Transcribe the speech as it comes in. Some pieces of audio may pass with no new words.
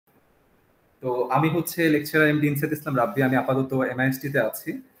তো আমি হচ্ছে লেকচারার এমডি ইনসাইত ইসলাম রাব্বি। আমি আপাতত এমআইএসটি তে আছি,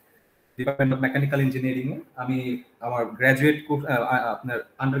 ডিপার্টমেন্ট অফ মেকানিক্যাল ইঞ্জিনিয়ারিং এ। আমি আমার গ্র্যাজুয়েট আপনার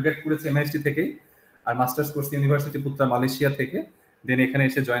আন্ডারগ্রেড করেছি এমআইএসটি থেকেই, আর মাস্টার্স করছি ইউনিভার্সিটি পুত্রা মালয়েশিয়া থেকে। দেন এখানে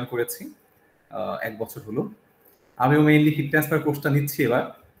এসে জয়েন করেছি 1 বছর হলো। আমিও মেইনলি হিট ট্রান্সফার কোর্সটা নিচ্ছি এবার।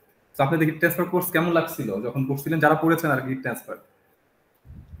 তো আপনাদের হিট ট্রান্সফার কোর্স কেমন লাগছিল যখন করছিলেন, যারা পড়েছেন আর হিট ট্রান্সফার?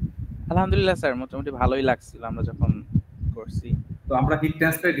 আলহামদুলিল্লাহ স্যার, মোটামুটি ভালোই লাগছিল আমরা যখন করছি। তো আমরা হিট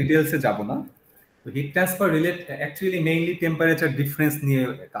ট্রান্সফার ডিটেইলসে যাব না। তো heat transfer actually mainly temperature difference নিয়ে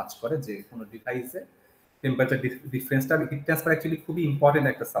কাজ করে, যে কোনো ডিভাইসে টেম্পারেচার ডিফারেন্সটা। হিট ট্রান্সফার অ্যাকচুয়ালি খুবই ইম্পর্টেন্ট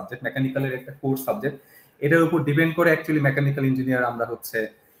একটা সাবজেক্ট, মেকানিক্যালের একটা কোর সাবজেক্ট। এটার উপর ডিপেন্ড করে অ্যাকচুয়ালি মেকানিক্যাল ইঞ্জিনিয়ার আমরা হচ্ছে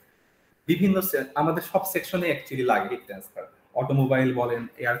বিভিন্ন আমাদের সব সেকশনে অ্যাকচুয়ালি লাগে হিট ট্রান্সফার। অটোমোবাইল বলেন,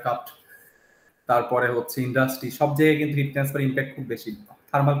 এয়ারক্রাফট, তারপরে হচ্ছে ইন্ডাস্ট্রি, সব জায়গায় কিন্তু হিট ট্রান্সফার ইম্প্যাক্ট খুব বেশি।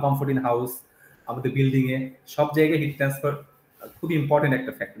 থার্মাল কমফোর্ট ইন হাউস, আমাদের বিল্ডিং এ, সব জায়গায় হিট ট্রান্সফার খুবই ইম্পর্টেন্ট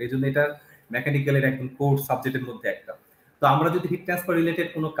একটা ফ্যাক্টর। এই জন্য এটা মেকানিক্যালের একদম কোর সাবজেক্টের মধ্যে একটা। তো আমরা যদি হিট ট্রান্সফার রিলেটেড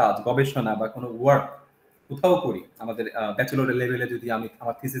কোনো কাজ, গবেষণা বা কোনো ওয়ার্ক কোথাও করি, আমাদের ব্যাচেলরের লেভেলে যদি আমি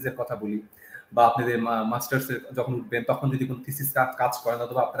আমার থিসিসের কথা বলি, বা আপনাদের মাস্টার্সের যখন উঠবেন তখন যদি কোনো থিসিস কাজ করেন,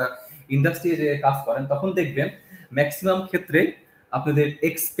 অথবা আপনারা ইন্ডাস্ট্রি যে কাজ করেন, তখন দেখবেন ম্যাক্সিমাম ক্ষেত্রে আপনাদের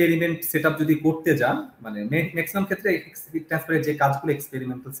এক্সপেরিমেন্ট সেটআপ যদি করতে যান, মানে ম্যাক্সিমাম ক্ষেত্রে হিট ট্রান্সফারের যে কাজগুলো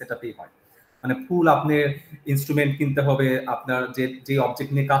এক্সপেরিমেন্টাল সেটআপই হয়। মানে ফুল আপনার ইনস্ট্রুমেন্ট কিনতে হবে, আপনার যে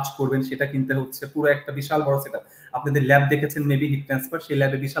অবজেক্ট নিয়ে কাজ করবেন সেটা কিনতে হচ্ছে, পুরো একটা বিশাল বড় সেটআপ। আপনাদের ল্যাব দেখেছেন মেবি হিট ট্রান্সফার, সেই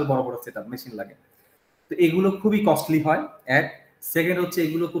ল্যাবে বিশাল বড় বড় সেটআপ মেশিন লাগে। তো এগুলো খুবই কস্টলি হয়। এক সেকেন্ড হচ্ছে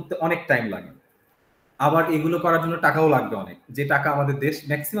এগুলো করতে অনেক টাইম লাগে, আবার এগুলো করার জন্য টাকাও লাগবে অনেক, যে টাকা আমাদের দেশ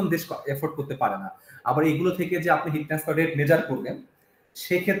ম্যাক্সিমাম দেশ এফোর্ড করতে পারে না। আবার এগুলো থেকে যে আপনি হিট ট্রান্সফার রেট মেজার করবেন,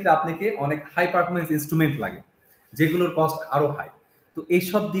 সেক্ষেত্রে আপনাকে অনেক হাই পারফরমেন্স ইনস্ট্রুমেন্ট লাগে, যেগুলোর কস্ট আরো হাই। তো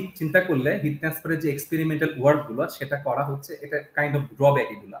এইসব দিক চিন্তা করলে হিট ট্রান্সফারের যে এক্সপেরিমেন্টাল ওয়ার্কগুলো সেটা করা হচ্ছে, এটা কাইন্ড অফ ড্রব্যাক,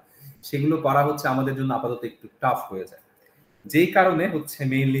 এগুলো সেগুলো করা হচ্ছে আমাদের জন্য আপাতত একটু টাফ হয়ে যায়। যেই কারণে হচ্ছে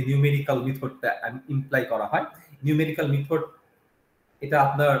মেইনলি নিউমেরিক্যাল মেথডটা ইমপ্লাই করা হয়। নিউমেরিক্যাল মেথড এটা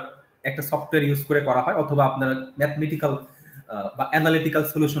আপনার একটা সফটওয়্যার ইউজ করে করা হয়, অথবা আপনার ম্যাথমেটিক্যাল বা অ্যানালিটিক্যাল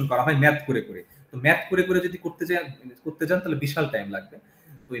সলিউশন করা হয় ম্যাথ করে করে। তো ম্যাথ করে করে যদি করতে যান তাহলে বিশাল টাইম লাগবে।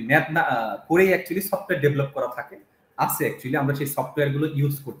 তো ওই ম্যাথ না করেই অ্যাকচুয়ালি সফটওয়্যার ডেভেলপ করা থাকে আছে। অ্যাকচুয়ালি আমরা সেই সফটওয়্যারগুলো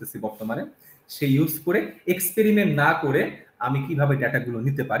ইউজ করতেছি বর্তমানে। সেই ইউজ করে এক্সপেরিমেন্ট না করে আমি কিভাবে ডাটাগুলো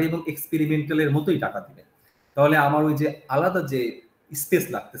নিতে পারি, এবং এক্সপেরিমেন্টালের মতোই ডাটা দিবে, তাহলে আমার ওই যে আলাদা যে স্পেস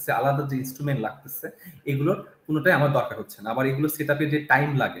লাগতেছে, আলাদা যে ইনস্ট্রুমেন্ট লাগতেছে, এগুলোর কোনোটাই আমার দরকার হচ্ছে না। আবার এগুলো সেট আপে যে টাইম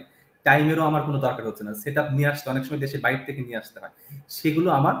লাগে, টাইমেরও আমার কোনো দরকার হচ্ছে না। সেট আপ নিয়ে আসতে অনেক সময় দেশের বাইরে থেকে নিয়ে আসতে হয়, সেগুলো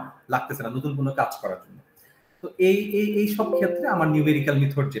আমার লাগতেছে না নতুন কোনো কাজ করার জন্য। তো এই সব ক্ষেত্রে আমার নিউমেরিক্যাল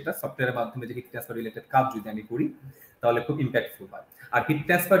মেথড, যেটা সফটওয়্যারের মাধ্যমে যে হিট ট্রান্সফার রিলেটেড কাজ যদি আমি করি, তাহলে খুব ইম্প্যাক্টফুল হয়। আর হিট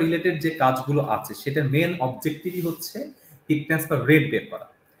ট্রান্সফার রিলেটেড যে কাজগুলো আছে, সেটার মেন অবজেক্টিভই হচ্ছে হিট ট্রান্সফার রেট বের করা,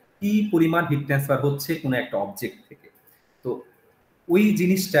 কি পরিমাণ হিট ট্রান্সফার হচ্ছে কোনো একটা অবজেক্ট থেকে। তো ওই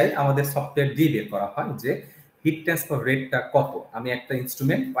জিনিসটাই আমাদের সফটওয়্যার দিয়ে বের করা হয়, যে হিট ট্রান্সফার রেটটা কত। আমি একটা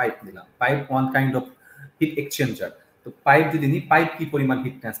ইনস্ট্রুমেন্ট পাইপ দিলাম, pipe one kind of heat exchanger. তো পাইপ যদি নিই, পাইপ কি পরিমাণ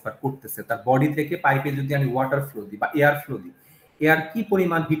হিট ট্রান্সফার করতেছে, তার বডি থেকে পাইপে যদি আমি ওয়াটার ফ্লো দিই বা এয়ার ফ্লো দিই, এয়ার কি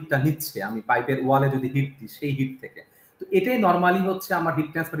পরিমাণ হিটটা নিচ্ছে আমি পাইপের ওয়ালে যদি হিট দিই সেই হিট থেকে। তো এটাই নর্মালি হচ্ছে আমার হিট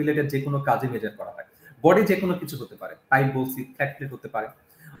ট্রান্সফার রিলেটেড যে কোনো কাজে মেজার করা হয়। বডি যে কোনো কিছু হতে পারে, পাইপ বলছি, ফ্ল্যাট প্লেট হতে পারে,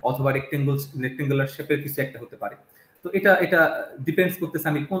 অথবা রেক্টেঙ্গুলার শেপের কিছু একটা হতে পারে। তো এটা ডিপেন্ডস করতেছে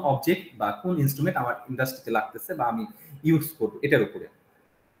আমি কোন অবজেক্ট বা কোন ইনস্ট্রুমেন্ট আমার ইন্ডাস্ট্রিতে লাগতেছে বা আমি ইউজ করবো এটার উপরে।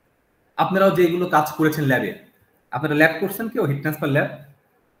 আপনারাও যেগুলো কাজ করেছেন ল্যাবে, আপনারা ল্যাব করছেন কেউ হিট ট্রান্সফার ল্যাব?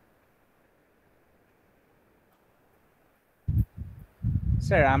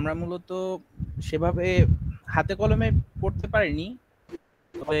 স্যার আমরা মূলত সেভাবে হাতে কলমে করতে পারিনি,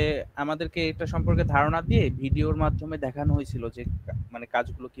 তবে আমাদেরকে এটা সম্পর্কে ধারণা দিয়ে ভিডিওর মাধ্যমে দেখানো হয়েছিল যে মানে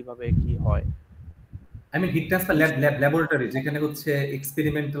কাজগুলো কিভাবে কি হয়। আমি হিট ট্রান্সফার ল্যাবরেটরি, যেখানে হচ্ছে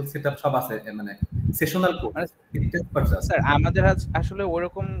এক্সপেরিমেন্টাল সেটআপ সব আছে, মানে sessional course heat transfer. Sir আমাদের আসলে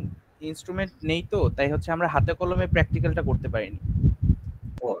ওরকম ইনস্ট্রুমেন্ট নেই, তো তাই হচ্ছে আমরা হাতে কলমে প্র্যাকটিক্যালটা করতে পারিনি।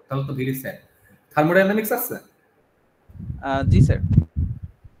 ও তাহলে তো ভেরি স্যাড। থার্মোডাইনামিক্স আছে? জি স্যার।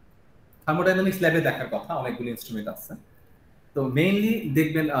 থার্মোডাইনামিক্স ল্যাবে দেখার কথা, অনেকগুলো ইনস্ট্রুমেন্ট আছে। তো মেইনলি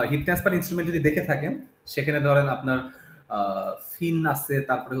দেখবেন হিট ট্রান্সফার ইনস্ট্রুমেন্ট যদি দেখে থাকেন, সেখানে ধরেন আপনার ফিন আছে,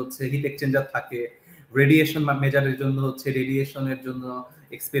 তারপরে হচ্ছে হিট এক্সচেঞ্জার থাকে, রেডিয়েশন মেজারের জন্য হচ্ছে রেডিয়েশনের জন্য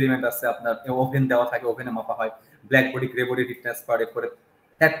এক্সপেরিমেন্ট আছে, আপনার ওভেন দেওয়া থাকে, ওভেনে মাপা হয়, black body grey body heat transfer, এরপরে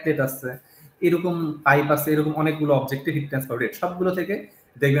ফ্ল্যাট প্লেট আছে, এরকম পাইপ আছে, এরকম অনেকগুলো অবজেক্টের হিট ট্রান্সফার রেট, সবগুলো থেকে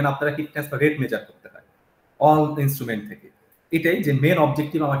দেখবেন আপনারা হিট ট্রান্সফার রেট মেজার করতে হয় অল ইনস্ট্রুমেন্ট থেকে। এটাই যে মেন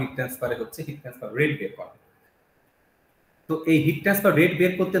অবজেক্টিভ আমার হিট ট্রান্সফারে হচ্ছে হিট ট্রান্সফার রেট বের করা। তো এই হিট ট্রান্সফার রেট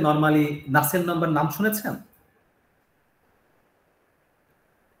বের করতে নরমালি নাসেল নাম্বার নাম শুনেছেন?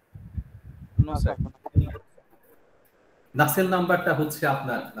 স্যার। নাসেল নাম্বারটা হচ্ছে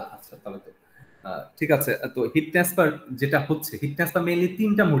আপনার আচ্ছা তাহলে তো ঠিক আছে। তো হিট ট্রান্সফার যেটা হচ্ছে, হিট ট্রান্সফার মেইনলি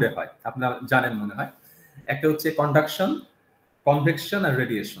তিনটা মোডে হয়, আপনারা জানেন মনে হয়। একটা হচ্ছে কন্ডাকশন, কনভেকশন আর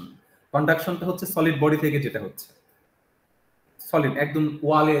রেডিয়েশন। কন্ডাকশনটা হচ্ছে সলিড বডি থেকে যেটা হচ্ছে, সলিড একদম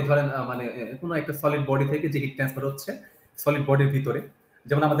ওয়ালে ধরেন মানে কোনো একটা সলিড বডি থেকে যে হিট ট্রান্সফার হচ্ছে সলিড বডির ভিতরে,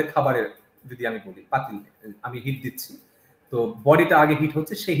 যেমন আমাদের খাবারের যদি আমি বলি, পাতিল আমি হিট দিচ্ছি, তো বডিটা আগে হিট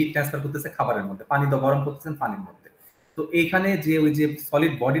হচ্ছে, সেই হিট ট্রান্সফার করতেছে খাবারের মধ্যে, পানি তো গরম করতেছেন পানির মধ্যে। তো এইখানে যে ওই যে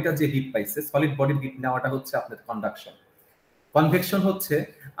সলিড বডিটা যে হিট পাইছে, সলিড বডির হিট নেওয়াটা হচ্ছে আপনার কন্ডাকশন। কনভেকশন হচ্ছে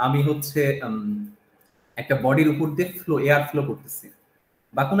আমি হচ্ছে একটা বডির উপর দিয়ে ফ্লো, এয়ার ফ্লো করতেছি,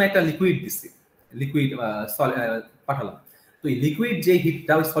 বা কোনো একটা লিকুইড দিচ্ছি, লিকুইড পাঠালাম, তো এই লিকুইড যে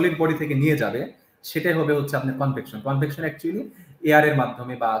হিটটা ওই সলিড বডি থেকে নিয়ে যাবে সেটাই হবে হচ্ছে আপনার কনভেকশন। কনভেকশন অ্যাকচুয়ালি এয়ারের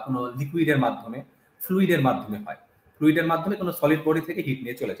মাধ্যমে বা কোনো লিকুইডের মাধ্যমে, ফ্লুইডের মাধ্যমে হয়, ফ্লুইডের মাধ্যমে কোনো সলিড বডি থেকে হিট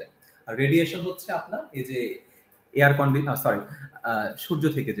নিয়ে চলে যায়। আর রেডিয়েশন হচ্ছে আপনার এই যে এয়ার সরি সূর্য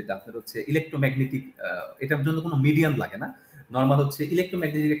থেকে যেটা আপনার হচ্ছে ইলেকট্রোম্যাগনেটিক, এটার জন্য কোনো মিডিয়াম লাগে না, নর্মাল হচ্ছে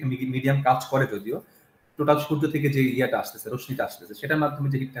ইলেকট্রোম্যাগনেটিক একটা মিডিয়াম কাজ করে, যদিও টোটাল সূর্য থেকে যে ইয়েটা আসতেছে, রশ্মিটা আসতেছে, সেটার মাধ্যমে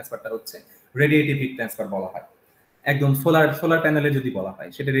যে হিট ট্রান্সফারটা হচ্ছে রেডিয়েটিভ হিট ট্রান্সফার বলা হয়। একদম সোলার প্যানেলে যদি বলা হয়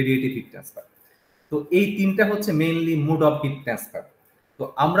সেটা রেডিয়েটিভ হিট ট্রান্সফার। তো এই তিনটা হচ্ছে mainly mode of heat transfer. তো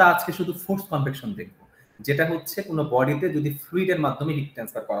আমরা আজকে শুধু ফোর্স কনভেকশন দেখব, যেটা হচ্ছে কোনো বডিতে যদি ফ্লুইডের মাধ্যমে হিট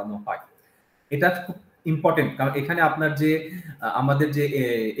ট্রান্সফার করানো হয়। এটা খুব ইম্পর্টেন্ট, কারণ এখানে আপনার যে আমাদের যে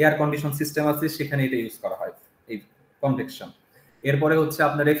এয়ার কন্ডিশন সিস্টেম আছে সেখানে এটা ইউজ করা হয়, এই কনভেকশন। এরপরে হচ্ছে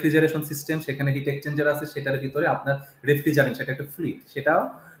আপনার রেফ্রিজারেশন সিস্টেম, সেখানে হিট এক্সচেঞ্জার আছে, সেটার ভিতরে আপনার রেফ্রিজারেন্ট, সেটা একটা ফ্লুইড,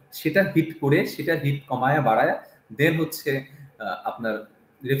 সেটা হিট করে, সেটা হিট কমায় বাড়ায়, দেন হচ্ছে আপনার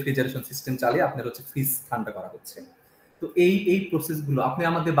রেফ্রিজারেশন সিস্টেম চালিয়ে আপনার হচ্ছে ফ্রিজ ঠান্ডা করা হচ্ছে। তো এই প্রসেসগুলো আপনি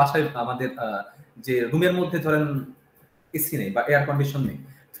আমাদের বাসায়, আমাদের যে রুমের মধ্যে ধরেন এসি নেই বা এয়ার কন্ডিশন নেই,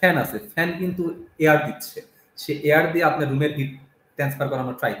 ফ্যান আছে, ফ্যান কিন্তু এয়ার দিচ্ছে, সে এয়ার দিয়ে আপনার রুমের হিট ট্রান্সফার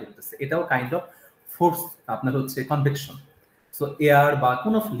করানোর ট্রাই করতেছে, এটাও কাইন্ড অফ ফোর্স আপনার হচ্ছে কনভেকশন। সো এয়ার বা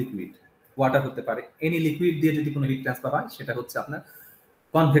কোনো লিকুইড, ওয়াটার হতে পারে, এনি লিকুইড দিয়ে যদি কোনো হিট ট্রান্সফার হয় সেটা হচ্ছে আপনার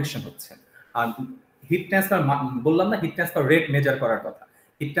কনভেকশন হচ্ছে। আর হিট ট্রান্সফার বললাম না, হিট ট্রান্সফার রেট মেজার করার কথা,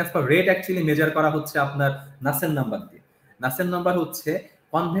 heat transfer rate actually measure করা হচ্ছে আপনার নাসেল নাম্বার দিয়ে। নাসেল নাম্বার হচ্ছে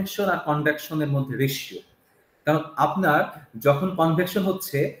কনভেকশন আর কনভেকশনের মধ্যে রেশিও। কারণ আপনার যখন কনভেকশন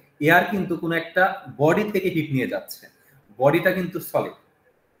হচ্ছে, এয়ার কিন্তু কোনো একটা বডি থেকে হিট নিয়ে যাচ্ছে, বডিটা কিন্তু সলিড,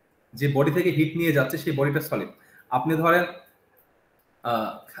 যে বডি থেকে হিট নিয়ে যাচ্ছে সেই বডিটা সলিড। আপনি ধরেন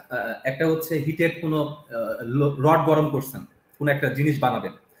একটা হচ্ছে হিটের কোনো রড গরম করছেন, কোনো একটা জিনিস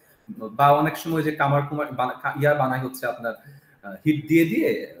বানাবেন, বা অনেক সময় যে কামার কুমার ইয়া বানায় হচ্ছে আপনার হিট দিয়ে দিয়ে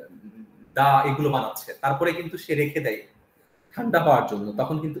দা এগুলো বানাচ্ছে, তারপরে কিন্তু সে রেখে দেয় ঠান্ডা হওয়ার জন্য,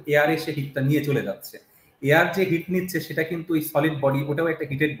 তখন কিন্তু এয়ারে সে হিটটা নিয়ে চলে যাচ্ছে। এয়ার যে হিট নিচ্ছে সেটা কিন্তু ওই সলিড বডি, ওটাও একটা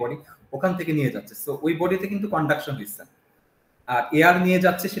হিটেড বডি, ওখান থেকে নিয়ে যাচ্ছে, সো ওই বডিতে কিন্তু কন্ডাকশন হচ্ছে, আর এয়ার নিয়ে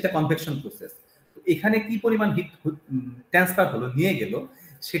যাচ্ছে সেটা কনভেকশন প্রসেস। এখানে কি পরিমাণ হিট ট্রান্সফার হলো, নিয়ে গেল,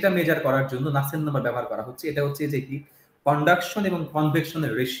 সেটা মেজার করার জন্য নাসেল নাম্বার ব্যবহার করা হচ্ছে। এটা হচ্ছে যে হিট কন্ডাকশন এবং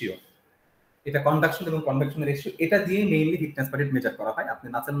কনভেকশনের রেশিও, এটা কন্ডাকশন এবং কনভেকশনের রেশিও, এটা দিয়ে mainly heat transfer rate measure করা হয়। আপনি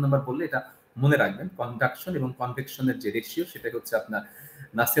নাসেল নাম্বার বললে এটা মনে রাখবেন, কন্ডাকশন এবং কনভেকশনের যে রেশিও সেটা হচ্ছে আপনার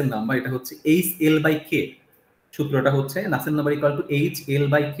নাসেল নাম্বার, এটা হচ্ছে HL/K। সূত্রটা হচ্ছে নাসেল number equal to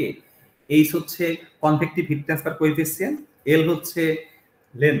HL/K। H হচ্ছে কনভেক্টিভ হিট ট্রান্সফার কোএফিসিয়েন্ট, এল হচ্ছে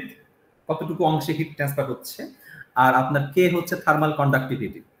লেন্থ, কতটুকু অংশে হিট ট্রান্সফার হচ্ছে, আর আপনার কে হচ্ছে থার্মাল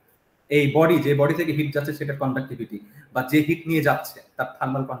কন্ডাক্টিভিটি, এই বডি, যে বডি থেকে হিট যাচ্ছে সেটার কন্ডাক্টিভিটি, বা যে হিট নিয়ে যাচ্ছে তার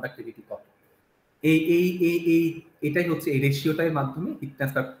থার্মাল কন্ডাক্টিভিটি কত। এই এই এই এই এটাই হচ্ছে এই রেশিওটার মাধ্যমে হিট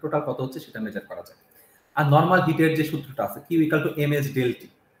ট্রান্সফার টোটাল কত হচ্ছে সেটা মেজার করা যায়। আর নর্মাল হিটের যে সূত্রটা আছে, Q equal to MS ডেল্টি,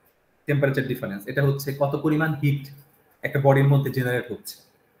 temperature difference, এটা হচ্ছে কত পরিমাণ হিট একটা বডির মধ্যে জেনারেট হচ্ছে।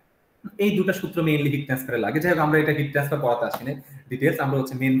 এই দুটো সূত্র মেইনলি হিট ট্রান্সফারে লাগে। যাই হোক, আমরা এটা হিট ট্রান্সফার করাতে আসি না ডিটেলস, আমরা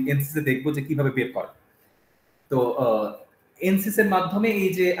হচ্ছে মেইন এনসিসে দেখবো যে কিভাবে বের করে। তো এনসিস এর মাধ্যমে এই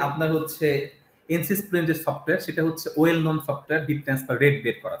যে আপনার হচ্ছে এনসিস প্লেন যে সফটওয়্যার, সেটা হচ্ছে well known software heat transfer rate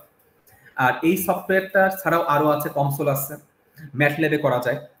বের করা। আর এই সফটওয়্যারটা ছাড়াও আরো আছে, কনসোল আছে, ম্যাটল্যাবে করা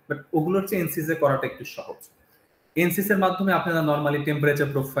যায়, বাট ওগুলোর চেয়ে এনসিস এ করাটা একটু সহজ। এনসিস এর মাধ্যমে আপনারা normally temperature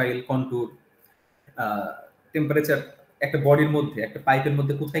profile, contour, temperature একটা বডির মধ্যে, একটা পাইপের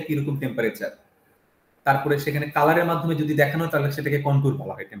মধ্যে কোথায় কিরকম টেম্পারেচার, তারপরে সেখানে কালারের মাধ্যমে যদি দেখানো তাহলে সেটাকে কন্টুর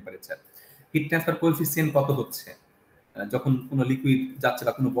বলা হয় টেম্পারেচার। হিট ট্রান্সফার কোএফিসিয়েন্ট কত হচ্ছে যখন কোনো লিকুইড যাচ্ছে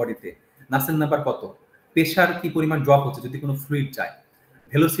বা কোনো বডিতে, নাসেল নাম্বার কত, প্রেশার কি পরিমাণ ড্রপ হচ্ছে যদি কোনো ফ্লুইড যায়,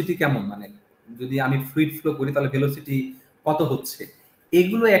 ভেলোসিটি কেমন, মানে যদি আমি ফ্লুইড ফ্লো করি তাহলে ভেলোসিটি কত হচ্ছে,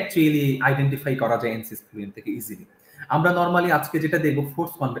 এগুলো অ্যাকচুয়ালি আইডেন্টিফাই করা যায় এনসিস ফ্লুইড থেকে ইজিলি। আমরা নরমালি আজকে যেটা দেখবো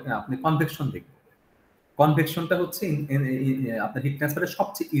ফোর্স, আপনি কনভেকশন দেখবো। কনভেকশনটা হচ্ছে আপনার হিট ট্রান্সফারের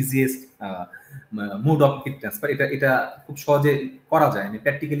সবচেয়ে easiest mode of heat transfer. এটা খুব সহজে করা যায়,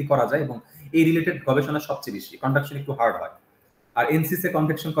 প্র্যাকটিক্যালি করা যায়, এবং এই রিলেটেড গবেষণা সবচেয়ে বেশি। কনডাকশন একটু হার্ড হয়, আর এনসিসি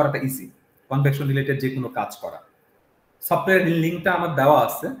কনভেকশন করাটা ইজি, কনভেকশন রিলেটেড যে কোনো কাজ করা। সফটওয়্যার লিঙ্কটা আমার দেওয়া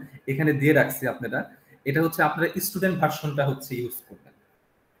আছে, এখানে দিয়ে রাখছি আপনারা। এটা হচ্ছে আপনারা স্টুডেন্ট ভার্সনটা হচ্ছে ইউজ করবেন।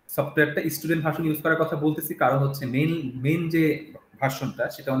 সফটওয়্যারটা স্টুডেন্ট ভার্সন ইউজ করার কথা বলতেছি কারণ হচ্ছে মেইন যে ভার্সনটা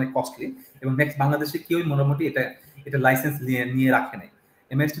সেটা অনেক কস্টলি, এবং নেক্সট বাংলাদেশে কেউই মোটামুটি এটা লাইসেন্স নিয়ে রাখে নাই।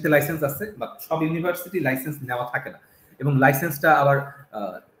 এমএসটিতে লাইসেন্স আছে, বাট সব ইউনিভার্সিটি লাইসেন্স নেওয়া থাকে না, এবং লাইসেন্সটা আবার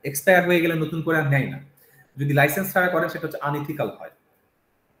এক্সপায়ার হয়ে গেলে নতুন করে আর নেয় না। যদি লাইসেন্স ছাড়া করেন সেটা হচ্ছে আনইথিক্যাল হয়,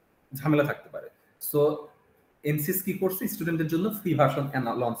 ঝামেলা থাকতে পারে। সো এনসিস কি করছে, স্টুডেন্টের জন্য ফ্রি ভার্সন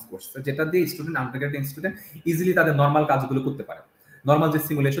লঞ্চ করছে, যেটা দিয়ে স্টুডেন্ট, আন্ডারগ্রেড স্টুডেন্ট ইজিলি তাদের নর্মাল কাজগুলো করতে পারে। নর্মাল যে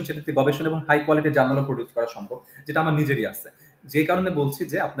সিমুলেশন, সেটাতে গবেষণা এবং হাই কোয়ালিটির জার্নালও প্রডিউস করা সম্ভব, যেটা আমার নিজেরই আছে। যে কারণে বলছি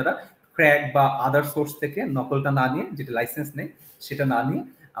যে আপনারা ক্র্যাক বা আদার সোর্স থেকে নকলটা না নিয়ে, যেটা লাইসেন্স নেই সেটা না নিয়ে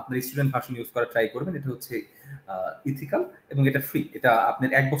আপনার স্টুডেন্ট ভার্সন ইউজ করা ট্রাই করবেন। এটা হচ্ছে ইথিক্যাল এবং এটা ফ্রি। এটা আপনার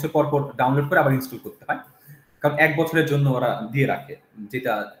 1 বছর পর পর ডাউনলোড করে আবার ইনস্টল করতে হয়, কারণ 1 বছরের জন্য ওরা দিয়ে রাখে,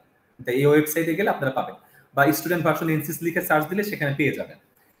 যেটা এই ওয়েবসাইটে গেলে আপনারা পাবেন, বা স্টুডেন্ট ভার্সন এনসিস লিখে সার্চ দিলে সেখানে পেয়ে যাবেন।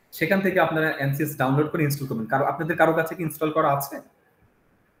 সেখান থেকে আপনারা এনসিস ডাউনলোড করে ইনস্টল করবেন। আপনাদের কারো কাছে কি ইনস্টল করা আছে?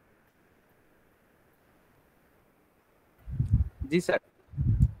 জি স্যার।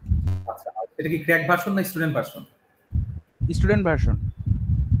 আচ্ছা, এটা কি ক্র্যাক ভার্সন না student version? Student version.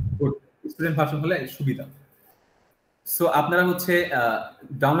 Student version হলে সুবিধা। সো আপনারা হচ্ছে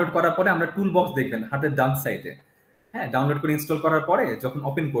ডাউনলোড করার পরে আমরা টুল বক্স দেখবেন হাতের ডান সাইডে। হ্যাঁ, ডাউনলোড করে ইনস্টল করার পরে যখন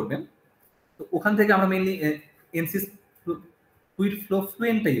ওপেন করবেন, তো ওখান থেকে আমরা মেইনলি এনসিস ফ্লুইড ফ্লো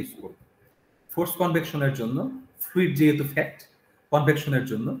ফ্লুয়েন্টটা ইউজ করব। ফোর্স কনভেকশনের জন্য ফ্লুইড যেহেতু ফ্যাক্ট, কনভেকশনের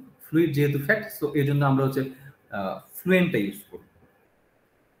জন্য ফ্লুইড যেহেতু ফ্যাক্ট, সো এই জন্য আমরা হচ্ছে ফ্লুয়েন্টটা ইউজ করব।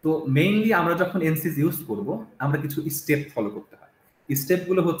 তো মেইনলি আমরা যখন এনসিস ইউজ করব, আমরা কিছু স্টেপ ফলো করতে হয়।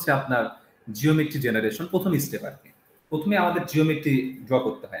 স্টেপগুলো হচ্ছে আপনার জিওমেট্রি জেনারেশন, প্রথম স্টেপ আর কি। প্রথমে আমাদের জিওমেট্রি ড্র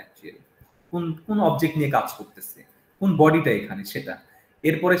করতে হয় অ্যাকচুয়ালি, কোন অবজেক্ট নিয়ে কাজ করতেছে, কোন বডিটা এখানে সেটা।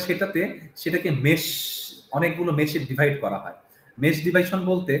 এরপরে সেটাকে মেশ, অনেকগুলো মেশে ডিভাইড করা হয়। মেশ ডিভাইশন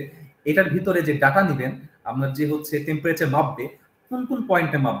বলতে এটার ভিতরে যে ডাটা নেবেন আপনার, যে হচ্ছে টেম্পারেচার মাপবে, কোন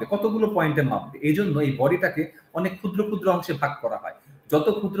পয়েন্টে মাপবে, কতগুলো পয়েন্টে মাপবে, এই জন্য এই বডিটাকে অনেক ক্ষুদ্র ক্ষুদ্র অংশে ভাগ করা হয়। যত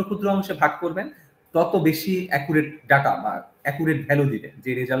ক্ষুদ্র ক্ষুদ্র অংশে ভাগ করবেন তত বেশি অ্যাকুরেট ডাটা বা অ্যাকুরেট ভ্যালু দিবে যে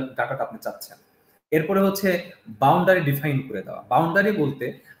রেজাল্ট ডাটাটা আপনি চাচ্ছেন। এরপরে হচ্ছে বাউন্ডারি ডিফাইন করে দেওয়া। বাউন্ডারি বলতে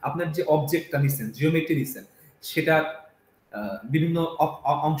আপনার যে অবজেক্টটা নিচ্ছেন, জিওমেট্রি নিচ্ছেন, সেটার বিভিন্ন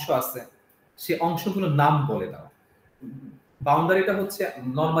অংশ আছে, সে অংশগুলোর নাম বলে দেওয়া। বাউন্ডারিটা হচ্ছে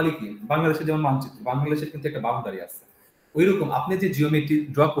নর্মালি কি, বাংলাদেশের যেমন মানচিত্র, বাংলাদেশের কিন্তু একটা বাউন্ডারি আছে, ওইরকম আপনি যে জিওমেট্রি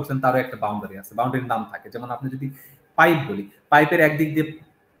ড্র করছেন তারও একটা বাউন্ডারি আছে, বাউন্ডারির নাম থাকে। যেমন আপনি যদি পাইপ বলি, পাইপের একদিক দিয়ে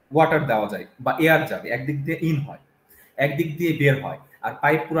ওয়াটার দেওয়া যায় বা এয়ার যাবে, একদিক দিয়ে ইন হয়, একদিক দিয়ে বের হয়, আর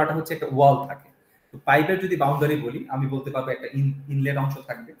পাইপ পুরাটা হচ্ছে একটা ওয়াল থাকে। তো পাইপের যদি বাউন্ডারি বলি, আমি বলতে পারবো একটা ইনলেট অংশ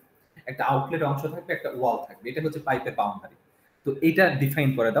থাকবে, একটা আউটলেট অংশ থাকবে, একটা ওয়াল থাকবে। এটা হচ্ছে পাইপের বাউন্ডারি। তো এটা ডিফাইন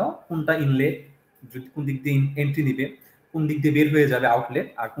করে দাও, কোনটা ইনলেট, যদি কোন দিক দিয়ে এন্ট্রি নিবে, কোন দিক দিয়ে বের হয়ে যাবে আউটলেট,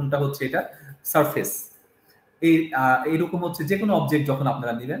 আর কোনটা হচ্ছে এটা সারফেস। এইরকম হচ্ছে যে কোনো অবজেক্ট যখন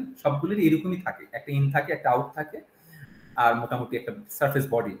আপনারা নেবেন সবগুলোর এরকমই থাকে, একটা ইন থাকে, একটা আউট থাকে, আর মোটামুটি একটা সারফেস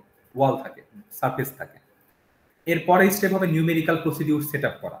বডি, ওয়াল থাকে, সারফেস থাকে। এরপরে স্টেপ হবে নিউমেরিক্যাল প্রসিডিউর সেট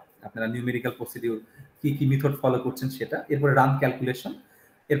আপ করা। আপনারা নিউমেরিক্যাল প্রসিডিউর কি মেথড ফলো করছেন সেটা, এরপরে রান ক্যালকুলেশন,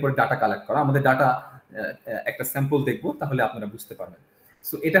 এরপরে ডাটা কালেক্ট করা। আমাদের ডাটা একটা স্যাম্পল দেখবো, তাহলে আপনারা বুঝতে পারবেন।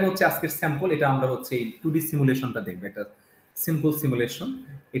 সো এটা হচ্ছে আজকের স্যাম্পল। এটা আমরা হচ্ছে এই 2D সিমুলেশনটা দেখবো, এটা সিম্পল সিমুলেশন,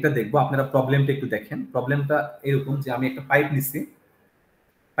 এটা দেখবো। আপনারা প্রবলেমটা একটু দেখেন। প্রবলেমটা এরকম যে আমি একটা পাইপ নিচ্ছি,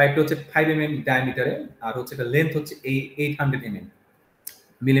 পাইপটা হচ্ছে 5 mm ডায়ামিটারে, আর হচ্ছে এটা লেন্থ হচ্ছে 800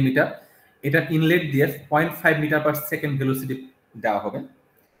 মিলিমিটার। এটা ইনলেট দিয়ে 0.5 মিটার পার সেকেন্ড ভেলোসিটি দেওয়া হবে।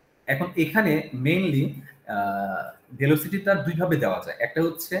 এখন এখানে মেইনলি ভেলোসিটিটা দুইভাবে দেওয়া যায়। একটা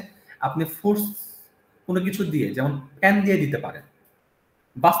হচ্ছে আপনি ফোর্স কোনো কিছু দিয়ে, যেমন ফ্যান দিয়ে দিতে পারেন।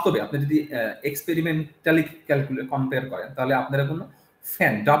 বাস্তবে আপনি যদি এক্সপেরিমেন্টালি কম্পেয়ার করেন, তাহলে আপনারা কোনো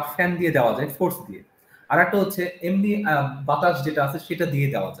ড্রাফট ফ্যান দিয়ে দেওয়া যায় ফোর্স দিয়ে। আর একটা হচ্ছে এমনি বাতাস যেটা আছে সেটা দিয়ে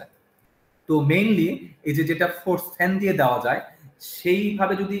দেওয়া যায়। তো মেইনলি এই যেটা ফোর্স ফ্যান দিয়ে দেওয়া যায়,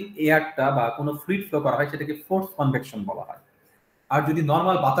 সেইভাবে যদি এয়ারটা বা কোনো ফ্লুইড ফ্লো করা হয় সেটাকে ফোর্স কনভেকশন বলা হয়। আর যদি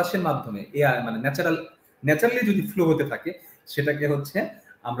নর্মাল বাতাসের মাধ্যমে এয়ার মানে ন্যাচারালি যদি ফ্লো হতে থাকে, সেটাকে হচ্ছে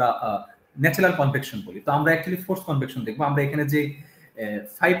আমরা ন্যাচারাল কনভেকশন বলি। তো আমরা অ্যাকচুয়ালি ফোর্স কনভেকশন দেখবো। আমরা এখানে যে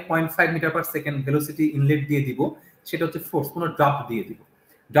 5.5 metre per second velocity inlet দিয়ে দিব, সেটা হচ্ছে ফোর্স, কোনো ড্রাফট দিয়ে দিব,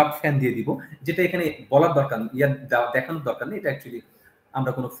 ড্রাফট ফ্যান দিয়ে দিব, যেটা এখানে বলার দরকার, দেখানোর দরকার নেই। এটা অ্যাকচুয়ালি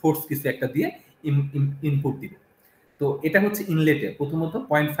আমরা কোনো ফোর্স কিছু একটা দিয়ে ইনপুট দিব। তো তো এটা হচ্ছে ইনলেটে প্রথমত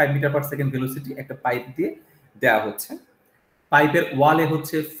 0.5 মিটার পার সেকেন্ড ভেলোসিটি একটা পাইপ দিয়ে দেওয়া হচ্ছে। পাইপের ওয়ালে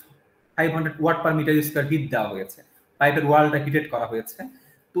হচ্ছে 500 watt per metre square hit দেওয়া হয়েছে, পাইপের ওয়ালটা হিটেড করা হয়েছে।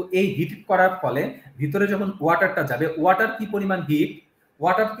 তো এই হিট করার ফলে ভিতরে যখন ওয়াটারটা যাবে, ওয়াটার কি পরিমাণ হিট,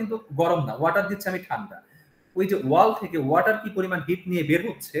 ওয়াটার কিন্তু গরম না, ওয়াটার দিচ্ছে আমি ঠান্ডা, ওই যে ওয়াল থেকে ওয়াটার কি পরিমাণ হিট নিয়ে বের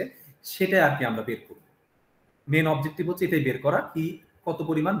হচ্ছে সেটা আর কি আমরা বের করব। মেন অবজেক্টিভ হচ্ছে এটাই বের করা, কি কত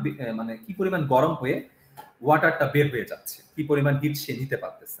পরিমাণ মানে কি পরিমাণ গরম হয়ে ওয়াটারটা বের হয়ে যাচ্ছে, কি পরিমাণ হিট সে নিতে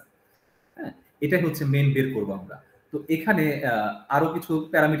পারতেছে। হ্যাঁ, এটাই হচ্ছে মেন বের করব আমরা। তো এখানে আরো কিছু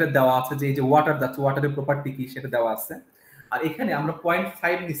প্যারামিটার দেওয়া আছে, যে এই যে ওয়াটার যাচ্ছে ওয়াটারের প্রপার্টি কি সেটা দেওয়া আছে। আর এখানে আমরা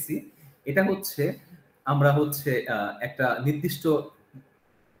 0.5 নিচ্ছি, এটা হচ্ছে আমরা হচ্ছে একটা নির্দিষ্ট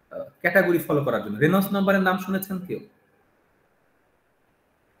ক্যাটাগরি ফলো করার জন্য। রেনল্ডস নাম্বারের নাম শুনেছেন কেউ?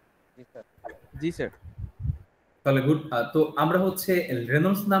 জি স্যার। তাহলে গুড। তো আমরা হচ্ছে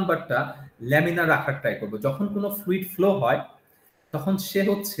রেনল্ডস নাম্বারটা ল্যামিনার রাখার ট্রাই করবো। যখন কোনো ফ্লুইড ফ্লো হয় তখন সে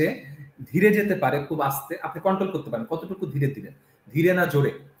হচ্ছে ধীরে যেতে পারে, খুব আস্তে, আপনি কন্ট্রোল করতে পারেন কতটুকু ধীরে ধীরে, ধীরে না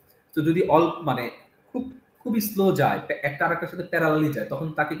জোরে। তো যদি অল্প মানে খুব খুবই স্লো যায়, একটা আরেকটার সাথে প্যারালালি যায়, তখন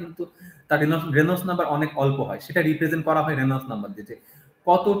তাকে কিন্তু তার রেনল্ডস নাম্বার অনেক অল্প হয়, সেটা রিপ্রেজেন্ট করা হয় রেনল্ডস নাম্বার দিয়ে, যে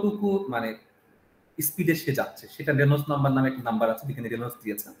কতটুকু মানে স্পিডে সে যাচ্ছে, সেটা রেনল্ডস নাম্বার নামে একটা নাম্বার আছে, যেখানে রেনল্ডস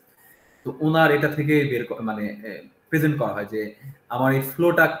দিয়েছে। তো ওনার এটা থেকে বের মানে প্রেজেন্ট করা হয় যে আমার এই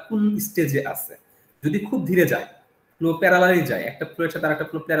ফ্লোটা কোন স্টেজে আছে। যদি খুব ধীরে যায়, ফ্লো প্যারালালি যায়, একটা ফ্লোর সাথে আরেকটা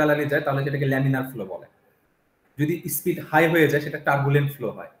ফ্লো প্যারালালি যায়, তাহলে সেটাকে ল্যামিনার ফ্লো বলে। যদি স্পিড হাই হয়ে যায় সেটা টার্বুলেন্ট ফ্লো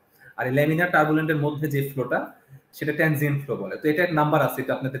হয়। আর এই ল্যামিনার টার্বুলেন্টের মধ্যে যে ফ্লোটা সেটা ট্রানজিয়েন্ট ফ্লো বলে। তো এটা এক নাম্বার আছে,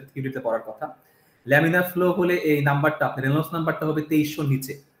 এটা আপনাদের থিওরিতে পড়ার কথা। ল্যামিনার ফ্লো হলে এই নাম্বারটা, আপনার রেনল্ডস নাম্বারটা হবে 2300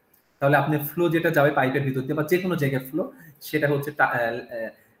 নিচে। তাহলে আপনি ফ্লো যেটা যাবে পাইপের ভিতর দিয়ে বা যে কোনো জায়গায় ফ্লো, সেটা হচ্ছে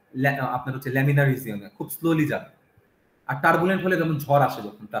আপনার হচ্ছে ল্যামিনার রিজিয়নে খুব স্লোলি যাবে। আর টার্বুলেন্ট হলে যেমন ঝড় আসে,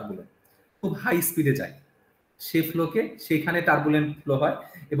 যখন টার্বুলেন্ট খুব হাই স্পিডে যায়, সেই ফ্লোকে সেইখানে টার্বুলেন্ট ফ্লো হয়।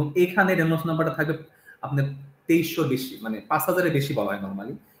 এবং এখানে রেনল্ডস নাম্বারটা থাকবে আপনার 2300 বেশি, মানে 5000-এর বেশি বলা হয়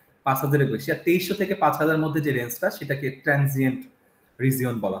নর্মালি, 5000-এর বেশি। আর 2300 থেকে 5000 মধ্যে যে রেঞ্জটা, সেটাকে ট্রানজিয়েন্ট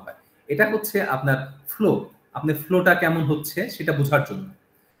রিজিয়ন বলা হয়। এটা হচ্ছে আপনার ফ্লো, আপনার ফ্লোটা কেমন হচ্ছে সেটা বোঝার জন্য।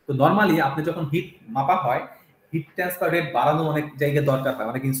 তো নর্মালি আপনি যখন হিট মাপা হয়, হিট ট্রান্সফার রেট বাড়ানো অনেক জায়গায় দরকার হয়,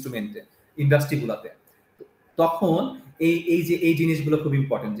 অনেক ইনস্ট্রুমেন্টে, ইন্ডাস্ট্রিগুলোতে। তখন এই যে এই জিনিসগুলো খুব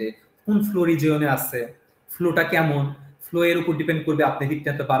ইম্পর্টেন্ট, যে কোন ফ্লো রিজিয়নে আছে, ফ্লোটা কেমন, ফ্লো এর উপর ডিপেন্ড করবে আপনি হিট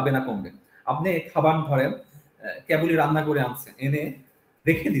টানতে পারবে না কমবে। আপনি খাবার ধরেন কেবলই রান্না করে আনছেন, এনে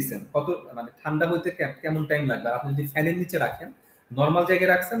রেখে দিচ্ছেন, কত মানে ঠান্ডা হইতে কেমন টাইম লাগবে। আর আপনি যদি ফ্যানের নিচে রাখেন, নর্মাল জায়গায়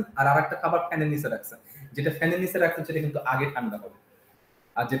রাখছেন, আর আরেকটা খাবার ফ্যানের নিচে রাখছেন, যেটা ফ্যানের নিচে রাখছেন সেটা কিন্তু আগে ঠান্ডা হবে।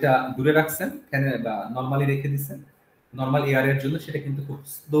 আর যেটা দূরে রাখছেন ফ্যানে বা নর্মালি রেখে দিচ্ছেন নর্মাল এয়ারের জন্য, সেটা কিন্তু খুব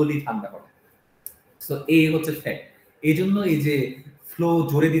স্লোলি ঠান্ডা হবে। সো এই হচ্ছে ফ্যাক্ট। এই জন্য এই যে ফ্লো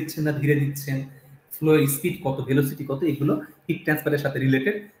জোরে দিচ্ছেন না ধীরে দিচ্ছেন, ফ্লো স্পিড কত, ভেলোসিটি কত, এগুলো হিট ট্রান্সফারের সাথে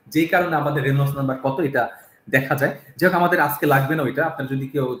রিলেটেড, যেই কারণে আমাদের রেনল্ডস নাম্বার কত এটা দেখা যায়। যাই আমাদের আজকে লাগবে না ওইটা, আপনার যদি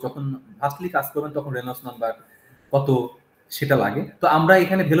কেউ যখন ভার্সলি কাজ করবেন তখন রেনল্ডস নাম্বার কত সেটা লাগে। তো আমরা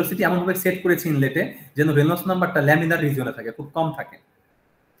এখানে ভেলোসিটি এমনভাবে সেট করেছি ইনলেটে যেন রেনল্ডস নাম্বারটা ল্যামিনার রিজিয়নে থাকে, খুব কম থাকে।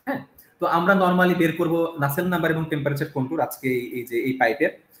 হ্যাঁ, তো আমরা নর্মালি বের করব নাসেল নাম্বার এবং টেম্পারেচার কন্ট্রোল আজকে এই যে এই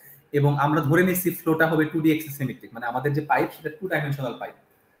পাইপের। এবং আমরা ধরে নিচ্ছি ফ্লোটা হবে 2D এক্সিসিমেট্রিক, মানে আমাদের যে পাইপ সেটা 2 ডাইমেনশনাল পাইপ।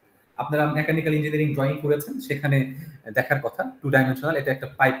 আপনারা মেকানিক্যাল ইঞ্জিনিয়ারিং ড্রয়িং করেছেন, সেখানে দেখার কথা 2 ডাইমেনশনাল, এটা একটা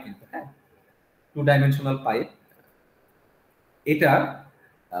পাইপ কিন্তু। হ্যাঁ, 2 ডাইমেনশনাল পাইপ। এটা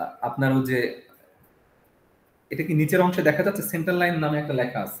আপনার যে এটা কি নিচের অংশে দেখা যাচ্ছে, সেন্টার লাইন নামে একটা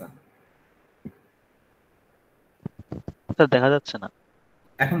লেখা আছে, স্যার দেখা যাচ্ছে না।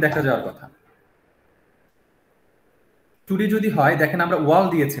 এখন দেখা যাওয়ার কথা। 2D যদি হয়, দেখেন আমরা ওয়াল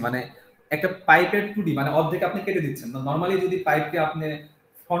দিয়েছি, মানে একটা পাইপের 2D মানে অর্ধেক আপনি কেটে দিচ্ছেন। নরমালি যদি পাইপকে আপনি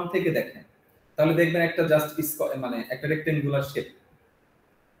ফ্রন্ট থেকে দেখেন, তাহলে দেখবেন একটা জাস্ট মানে একটা রেক্টেঙ্গুলার শেপ।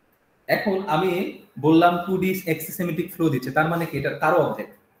 এখন আমি বললাম 2D এক্সিসিমেট্রিক ফ্লো দিচ্ছে, তার মানে কি এটা তারও অর্ধেক।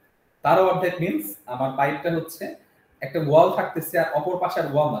 তারও অর্ধেক মিন্স আমার পাইপটা হচ্ছে একটা ওয়াল থাকতেছে, আর অপর পাশে আর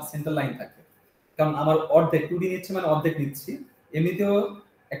ওয়াল না, সেন্টার লাইন থাকে। কারণ আমার অর্ধেক 2D নিচ্ছে মানে অর্ধেক নিচ্ছি। এমনিতেও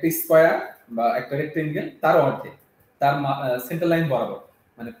একটা স্কোয়ার বা একটা রেক্টেঙ্গেল তার অর্ধেক, তার সেন্টার লাইন বরাবর,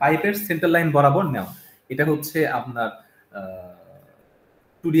 মানে পাইপের সেন্টার লাইন বরাবর নেওয়া, এটা হচ্ছে আপনার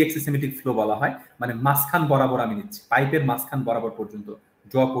 2D এক্সিসিমেট্রিক ফ্লো বলা হয়। মানে মাঝখান বরাবর আমি নিচ্ছি, পাইপের মাঝখান বরাবর পর্যন্ত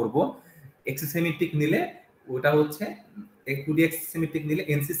ড্র করব। এক্সিসিমেট্রিক নিলে ওটা হচ্ছে 2D এক্সিসিমেট্রিক নিলে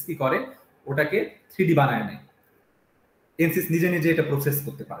এনসিস কি করে, ওটাকে 3D বানায় নেয়। এনসিস নিজে নিজে এটা প্রসেস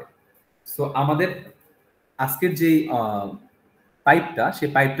করতে পারে। সো আমাদের আজকের যে পাইপটা, সেই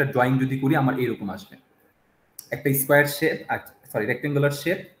পাইপটার ড্রয়িং যদি করি আমার এরকম আসবে, একটা square shape, sorry rectangular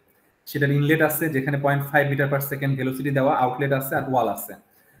shape, সেটার ইনলেট আছে যেখানে 0.5 মিটার পার সেকেন্ড ভেলোসিটি দেওয়া, আউটলেট আছে আর ওয়াল আছে।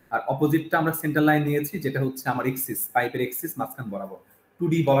 আর অপোজিটটা আমরা সেন্টার লাইন নিয়েছি, যেটা হচ্ছে আমার এক্সিস, পাইপের এক্সিস মাঝখান বরাবর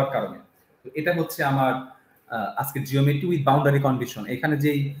 2D বলার কারণে। তো এটা হচ্ছে আমার আজকে জিওমেট্রি উইথ বাউন্ডারি কন্ডিশন। এখানে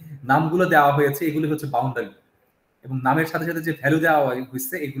যেই নামগুলো দেওয়া হয়েছে এগুলো হচ্ছে বাউন্ডারি, এবং নামের সাথে সাথে যে ভ্যালু দেওয়া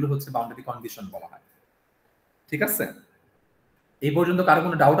হয়েছে এগুলো হচ্ছে বাউন্ডারি কন্ডিশন বলা হয়। ঠিক আছে, এই পর্যন্ত কারো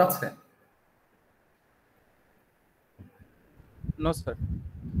কোনো ডাউট আছে? No sir.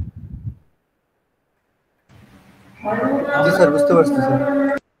 জি স্যার, বুঝতে পারছি স্যার।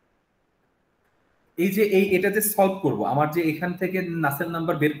 এই যে এটা যে সলভ করব, আমার যে এখান থেকে নাসেল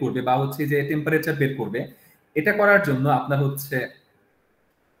নাম্বার বের করবে বা হচ্ছে যে টেম্পারেচার বের করবে, এটা করার জন্য আপনার হচ্ছে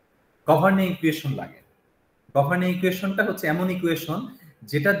গভর্নিং ইকুয়েশন লাগে। গভর্নিং ইকুয়েশনটা হচ্ছে এমন ইকুয়েশন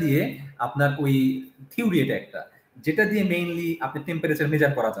যেটা দিয়ে আপনার ওই থিওরি, এটা একটা যেটা দিয়ে মেইনলি আপনি টেম্পারেচার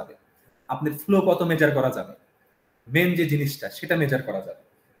মেজার করা যাবে, আপনার ফ্লো কত মেজার করা যাবে, মেন যে জিনিসটা সেটা মেজার করা যাবে।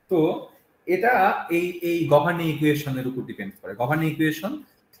 তো এটা এই গভর্নিং ইকুয়েশনের উপর ডিপেন্ড করে। গভর্নিং ইকুয়েশন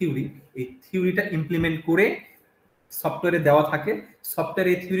থিওরি, এই থিওরিটা ইমপ্লিমেন্ট করে সফটওয়্যারে দেওয়া থাকে,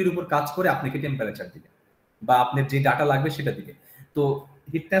 সফটওয়্যার এই থিওরির উপর কাজ করে আপনাকে টেম্পারেচার দিবে বা আপনার যে ডাটা লাগবে সেটা দিবে। তো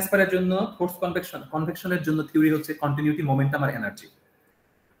হিট ট্রান্সফারের জন্য ফোর্স কনভেকশনের জন্য থিওরি হচ্ছে কন্টিনিউটি, মোমেন্টাম আর এনার্জি।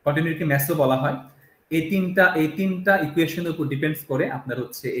 কন্টিনিউটি ম্যাসও বলা হয়। এই তিনটা ইকুয়েশনের উপর ডিপেন্ডস করে আপনার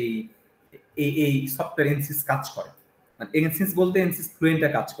হচ্ছে এই সফটওয়্যার এনসিস কাজ করে। মানে এনসিস বলতে এনসিস ফ্লুয়েন্টটা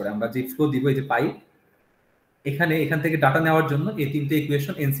কাজ করে। আমরা যে ফ্লো দিব, এই যে পাইপ, এখান থেকে ডাটা নেওয়ার জন্য এই তিনটে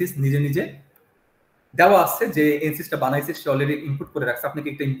ইকুয়েশন এনসিস নিজে নিজে দেওয়া আছে। যে এনসিসটা বানাইছে সে অলরেডি ইনপুট করে রাখছে, আপনাকে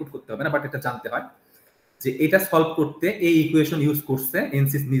একটা ইনপুট করতে হবে না, বাট এটা জানতে হয় যে এটা সলভ করতে এই ইকুয়েশন ইউজ করছে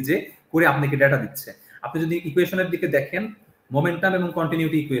এনসিস নিজে করে, আপনাকে ডাটা দিচ্ছে। আপনি যদি ইকুয়েশনের দিকে দেখেন, মোমেন্টাম এবং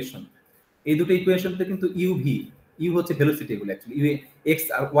কন্টিনিউটি ইকুয়েশন, এই দুটো ইকুয়েশনতে কিন্তু ইউ হচ্ছে ভেলোসিটি, এগুলো actually you x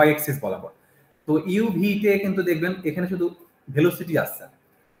R Y axis বরাবর। তো তে কিন্তু দেখবেন এখানে শুধু ভেলোসিটি আছে,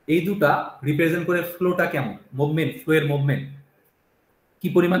 এই দুটা রিপ্রেজেন্ট করে ফ্লোটা কেমন, মুভমেন্ট, ফ্লো এর মুভমেন্ট, কি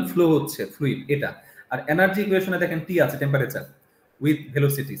পরিমাণ ফ্লো হচ্ছে ফ্লুইড, এটা। আর এনার্জি ইকুয়েশনে দেখেন টি আছে, টেম্পারেচার উইথ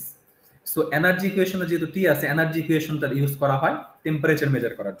ভেলোসিটিস। সো এনার্জি ইকুয়েশনে যেহেতু টি আছে, এনার্জি ইকুয়েশনটা ইউজ করা হয় টেম্পারেচার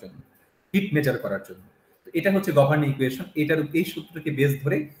মেজার করার জন্য, হিট মেজার করার জন্য। তো এটা হচ্ছে গভর্নিং ইকুয়েশন। এই সূত্রকে বেস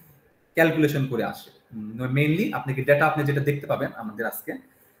ধরে ক্যালকুলেশন করে আসে মেইনলি। আপনাকে ডেটা, আপনি যেটা দেখতে পাবেন আমাদের আজকে,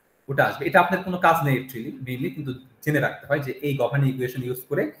 ওটা আসবে। এটা আপনার কোনো কাজ নেই অ্যাকচুয়ালি, মেইনলি কিন্তু জেনে রাখতে হয় যে এই গভর্নিং ইকুয়েশন ইউজ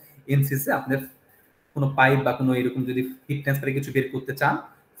করে এনসিসে আপনার কোনো পাইপ বা কোনো এরকম যদি হিট ট্রান্সফারে কিছু বের করতে চান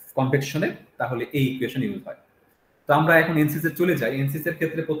কনভেকশনে, তাহলে এই ইকুয়েশন ইউজ হয়। তো আমরা এখন এনসিসে চলে যাই। এনসিসের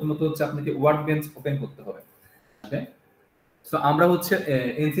ক্ষেত্রে প্রথমত হচ্ছে আপনাকে ওয়ার্ক বেঞ্চ ওপেন করতে হবে। সো আমরা হচ্ছে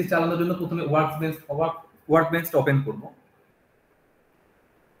এনসিস চালানোর জন্য প্রথমে ওয়ার্ক বেঞ্চটা ওপেন করব।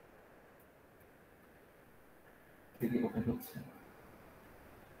 ওপেন হচ্ছে,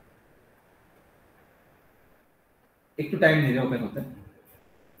 একটু টাইম নিয়ে ওপেন হতে।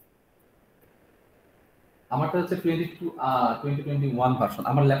 আমারটা হচ্ছে 2021 ভার্সন।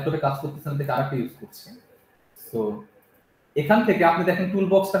 আমার ল্যাপটপে কাজ করতেছে না, দেখে আরেকটা ইউজ করছি। সো এখান থেকে আপনি দেখেন টুল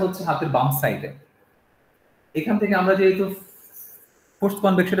বক্সটা হচ্ছে হাতের বাম সাইডে। এখান থেকে আমরা যেহেতু পোস্ট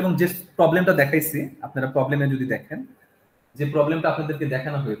কনভেকশন এবং যে প্রবলেমটা দেখাইছি, আপনারা প্রবলেমে যদি দেখেন, যে প্রবলেমটা আপনাদেরকে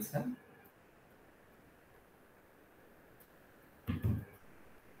দেখানো হয়েছে,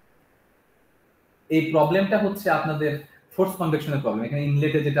 এই প্রবলেমটা হচ্ছে আপনাদের ফোর্স কনভেকশনের প্রবলেম। এখানে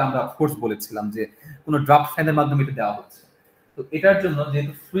ইনলেটে যেটা আমরা ফোর্স বলেছিলাম যে কোনো ড্রাফট ফ্যানের মাধ্যমে এটা দেওয়া হচ্ছে। তো এটার জন্য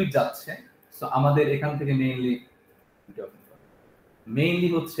যেহেতু ফ্লুইড যাচ্ছে, সো আমাদের এখান থেকে মেইনলি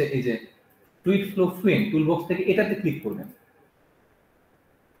হচ্ছে এই যে fluid flow fluent tool box থেকে এটাতে ক্লিক করবেন।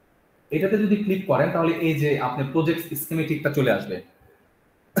 এটাতে যদি ক্লিক করেন তাহলে এই যে আপনার প্রজেক্ট স্কিমেটিকটা চলে আসবে,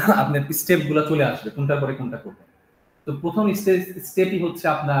 আপনার স্টেপগুলো চলে আসবে কোনটার পরে কোনটা করবেন। তো প্রথম স্টেপই হচ্ছে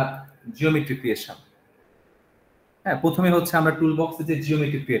আপনার জিওমেট্রি ক্রিয়েশন। হ্যাঁ, প্রথমে হচ্ছে আমরা টুল বক্সে যে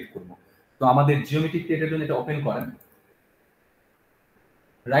জিওমেট্রি ক্রিয়েট করব। তো আমাদের জিওমেট্রি ক্রিয়েটের জন্য এটা ওপেন করেন,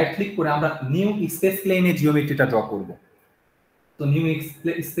 রাইট ক্লিক করে আমরা নিউ স্পেস প্লেনে জিওমেট্রিটা ড্র করব। তো নিউ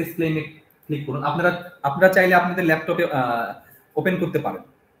স্পেস প্লেনে ক্লিক করুন। আপনারা চাইলে আপনাদের ল্যাপটপে ওপেন করতে পারেন।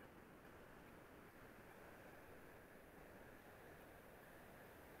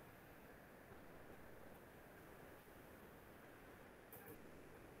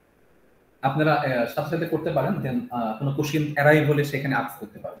 আপনারা সাথে সাথে করতে পারেন, দেন কোনো কোশ্চেন অ্যারাইভ হলে সেখানে আস্ক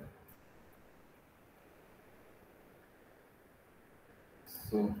করতে পারবেন।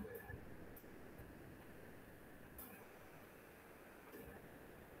 সো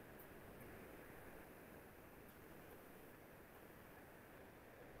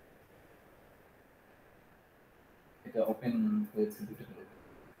এটা ওপেন হয়েছে দুটো।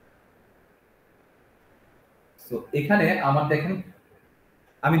 সো এখানে আমার দেখেন,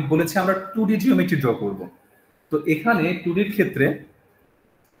 আমি বলেছি আমরা 2D জিওমেট্রি ড্র করব। তো এখানে 2D এর ক্ষেত্রে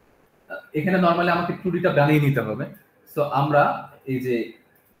এখানে নরমালি আমাকে 2Dটা বানিয়ে নিতে হবে। সো আমরা এই যে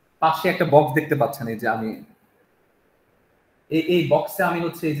পাশে একটা বক্স দেখতে পাচ্ছেন, এই যে আমি এই বক্সে আমি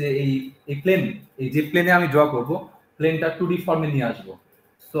হচ্ছে এই যে এই প্লেন, এই যে প্লেনে আমি ড্র করব, প্লেনটা 2D ফর্মে নিয়ে আসব।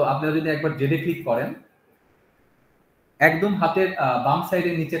 সো আপনারা যদি একবার জেডে ক্লিক করেন, একদম হাতের বাম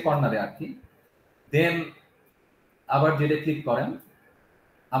সাইডের নিচে কর্নারে আর কি, দেন আবার জেডে ক্লিক করেন,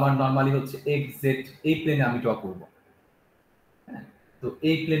 আমার নরমালি হচ্ছে এক্স জেড এই প্লেনে আমি ড্র করব। হ্যাঁ, তো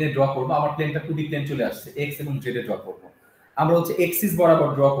এই প্লেনে ড্র করব, আমার প্লেনটা 2D প্লেন চলে আসছে, এক্স এবং জেডে ড্র করব। আমরা হচ্ছে এক্সিস বরাবর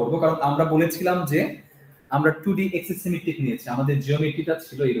ড্র করব, কারণ আমরা বলেছিলাম যে আমরা 2D এক্সিস সিমেট্রিক নিয়েছি, আমাদের জিওমেট্রিটা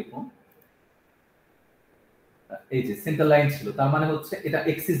ছিল এরকম, এই যে সেন্টার লাইন ছিল, তার মানে হচ্ছে এটা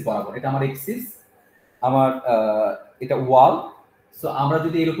এক্সিস বরাবর, এটা আমার এক্সিস, আমার এটা ওয়াল। সো আমরা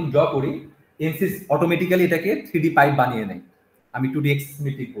যদি এরকম ড্র করি, এনসিস অটোমেটিক্যালি এটাকে 3D পাইপ বানিয়ে নেয় আমি 2D এক্সিস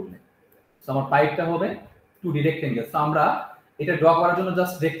সিমেট্রিক করলে। সো আমার পাইপটা হবে 2D রেক্টেঙ্গেল। সো আমরা এটা ড্র করার জন্য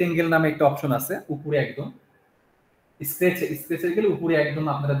জাস্ট রেক্টেঙ্গেল নামে একটা অপশন আছে উপরে, একদম স্কেচে গেলে উপরে একদম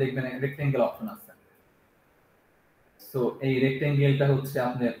আপনারা দেখবেন রেক্টেঙ্গেল অপশন আছে। সো এই রেক্টেঙ্গেলটা হচ্ছে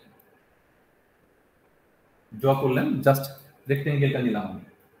আপনার ড্র করলেন, জাস্ট রেক্টেঙ্গেলটা নিলাম আমি,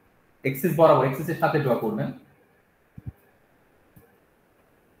 এক্সিস বরাবর, এক্সিসের সাথে ড্র করবেন।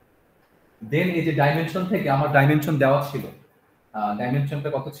 দেন এই যে ডাইমেনশন থেকে আমার ডাইমেনশন দেওয়া ছিল, ডাইমেনশনটা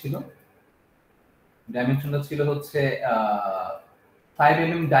কত ছিল, ডাইমেনশনটা ছিল হচ্ছে 5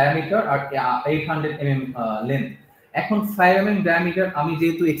 mm ডায়ামিটার আর 800 mm লেন্থ। এখন 5 mm ডায়ামিটার আমি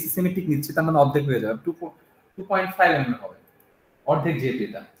যেহেতু এক্সিস সিমেট্রিক নিচ্ছি, তার মানে অর্ধেক হয়ে যাবে, 2.5 mm হবে, অর্ধেক যেহেতু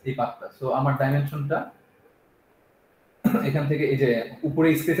এটা এই পাতটা। সো আমার ডাইমেনশনটা এখান থেকে, এই যে উপরে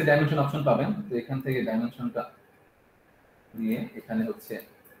স্পেসে ডাইমেনশন অপশন পাবেন, তো এখান থেকে ডাইমেনশনটা নিয়ে এখানে হচ্ছে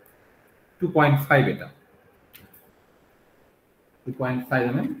 2.5, এটা 2.5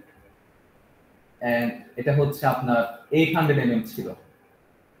 mm, এন্ড এটা হচ্ছে আপনার 800 mm ছিল।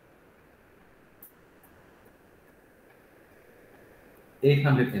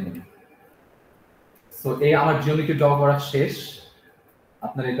 সো এই আমার জিওমেট্রি ড্র করা শেষ।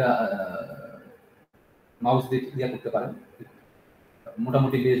 আপনার এটা মাউস দিয়ে ক্লিয়ার করতে পারেন,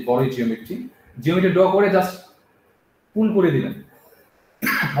 মোটামুটি বেশ বড় জিওমেট্রি ড্র করে জাস্ট পুল করে দিবেন,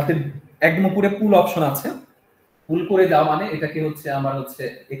 হাতে একদম উপরে পুল অপশন আছে, পুল করে দেওয়া মানে এটাকে হচ্ছে আমার হচ্ছে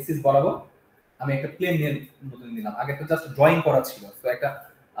এক্সিস বরাবর আমি একটা প্লেন মতো নিলাম। আগে তো জাস্ট ড্রয়িং করা ছিল, তো একটা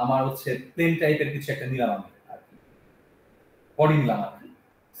আমার হচ্ছে প্লেন টাইপের কিছু একটা নিলাম আমি আর কি, বডি নিলাম আর কি।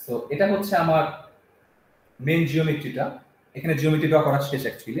 সো এটা হচ্ছে আমার মেন জিওমেট্রিটা, এখানে জিওমেট্রি ড্র করা শেষ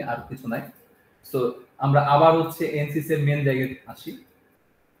অ্যাকচুয়ালি, আর কিছু নাই। সো আমরা আবার হচ্ছে এনসিস এর মেন জায়গায় আসি,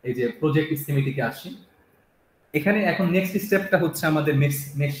 এই যে প্রজেক্ট স্কিমেটিকে আসি। এখানে এখন নেক্সট স্টেপটা হচ্ছে আমাদের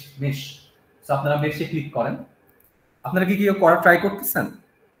মেশ। সো আপনারা মেশে ক্লিক করেন। আপনারা কি করা ট্রাই করতেছেন?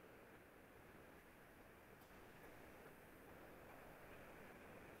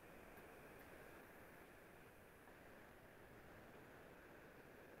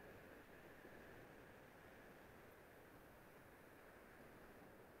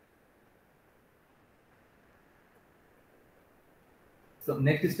 তো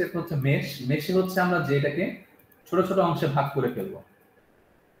নেক্সট স্টেপ হচ্ছে মেশে হচ্ছে আমরা যেটাকে ছোট ছোট অংশে ভাগ করে ফেলবো।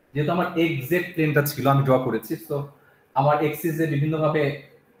 যেহেতু আমার এক্সেক্ট প্লেনটা ছিল, আমি ড্র করেছি, তো আমার এক্সিসে বিভিন্ন ভাবে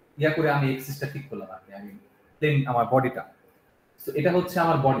ইয়া করে আমি এক্সিসটা ঠিক করলাম আর কি, আমি প্লেন আমার বডিটা। তো এটা হচ্ছে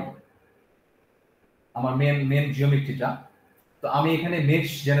আমার বডি, আমার মেন জিওমেট্রিটা। তো আমি এখানে মেশ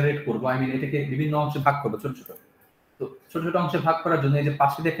জেনারেট করব, আই মিন এটাকে বিভিন্ন অংশে ভাগ করব ছোট ছোট। তো ছোট ছোট অংশে ভাগ করার জন্য এই যে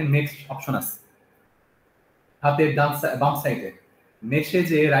পাশে দেখেন নেক্সট অপশন আছে হাতের বাম সাইডে, মেশে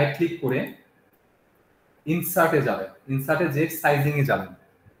যে রাইট ক্লিক করে ইনসার্টে যাবেন, ইনসার্টে যে সাইজিং এ যাবেন,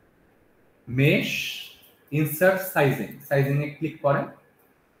 মেশ ইনসার্ট সাইজিং এ ক্লিক করেন।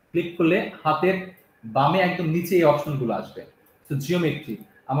 ক্লিক করলে হাতের বামে একদম নিচে এই অপশনগুলো আসবে। তো জিওমেট্রি,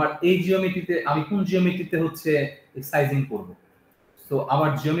 আমার এই জিওমেট্রিতে আমি কোন জিওমেট্রিতে হচ্ছে সাইজিং করব। তো আমার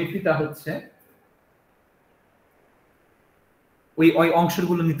জিওমেট্রিটা হচ্ছে ওই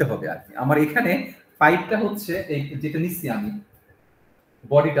অংশগুলো নিতে হবে আর কি। আমার এখানে পাইপটা হচ্ছে এই যেটা নিচ্ছি আমি,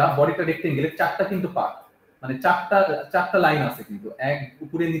 বডিটা রেক্টেঙ্গেলের চারটা কিন্তু পার্ট, মানে চারটা লাইন আছে কিন্তু, এক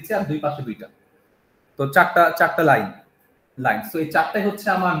উপরে নিচে আর দুই পাশে দুইটা, তো চারটা লাইন। সো এই চারটাই হচ্ছে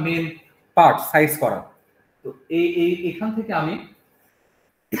আমার মেন পার্ট সাইজ করা। তো এখান থেকে আমি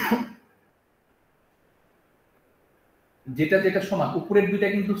যেটা সমান, উপরের দুইটা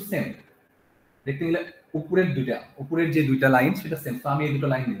কিন্তু সেম, রেক্টেঙ্গেলের উপরের যে দুইটা লাইন সেটা সেম। তো আমি এই দুটো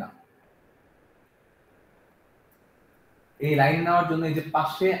লাইন নিলাম। এই লাইন নেওয়ার জন্য এই যে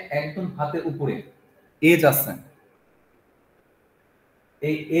পাশে একদম হাতের উপরে এজ আছে,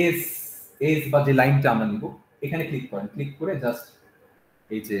 এই এজ বা যে লাইনটা আমরা নিব, এখানে ক্লিক করেন। ক্লিক করে জাস্ট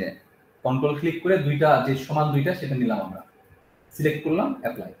এই যে কন্ট্রোল ক্লিক করে দুইটা যে সমান দুইটা সেটা নিলাম, আমরা সিলেক্ট করলাম,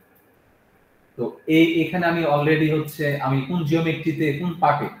 অ্যাপ্লাই। তো এখানে আমি অলরেডি হচ্ছে আমি কোন জিওমেট্রিতে কোন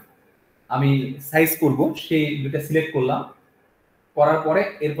পার্টে আমি সাইজ করব সেই দুটো সিলেক্ট করলাম, করার পরে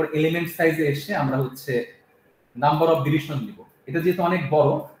এরপর এলিমেন্ট সাইজে এসে আমরা হচ্ছে নাম্বার অফ ডিভিশন দিব। এটা যেহেতু অনেক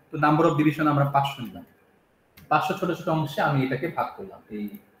বড়, তো নাম্বার অফ ডিভিশন আমরা 500 নিলাম। 500 ছোট ছোট অংশে আমি এটাকে ভাগ করলাম,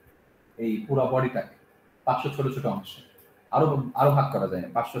 এই পুরো বডিটাকে 500 ছোট ছোট অংশে। আরো আরো ভাগ করা যায়,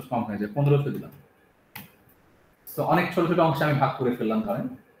 500 কম হয়ে যায়, 1500 দিলাম। তো অনেক ছোট ছোট অংশে আমি ভাগ করে ফেললাম। ধরেন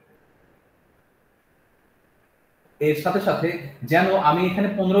এর সাথে সাথে যেন আমি এখানে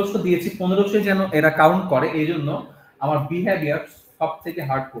 1500 দিয়েছি, 1500 যেন এরা কাউন্ট করে, এই জন্য আমার বিহেভিয়ার সব থেকে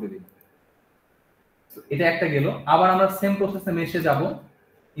হার্ড করে দিই। এটা একটা গেল। আবার আমরা সেম প্রসেসে মেশে যাব,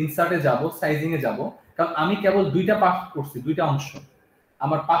 ইনসার্টে যাব, সাইজিং এ যাব, কারণ আমি কেবল দুইটা পার্ট করছি, দুইটা অংশ,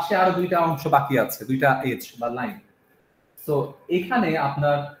 আমার পাশে আরো দুইটা অংশ বাকি আছে, দুইটা এজ বা লাইন। সো এখানে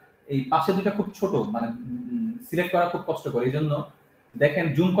আপনার এই পাশে দুইটা খুব ছোট, মানে সিলেক্ট করা খুব কষ্টকর। এই জন্য দেখেন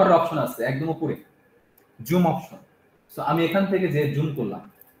জুম করার অপশন আছে একদম উপরে, জুম অপশন। সো আমি এখান থেকে যে জুম করলাম,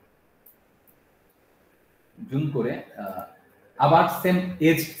 জুম করে আবার সেম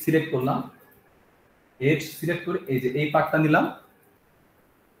এজ সিলেক্ট করলাম, এজ সিলেক্ট করে এই যে এই পার্টটা নিলাম,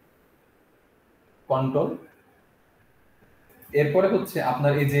 কন্ট্রোল। এরপরে হচ্ছে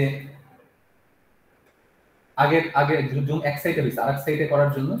আপনার এই যে আগে জুম এক সাইডে হইছে, আরেক সাইডে করার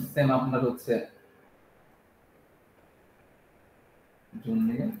জন্য সেম আপনার হচ্ছে জুম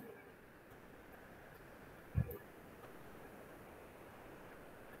নিয়ে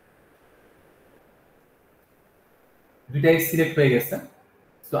দুইটাই সিলেক্ট হয়ে গেছে।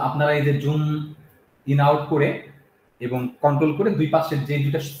 তো আপনারা এই যে জুম ইন আউট করে এবং কন্ট্রোল করে দুই পাশের যে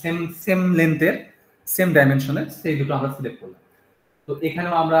দুটো সেম সেম লেন্থের, সেম ডাইমেনশনের, সেই দুটো আমরা সিলেক্ট করলাম। তো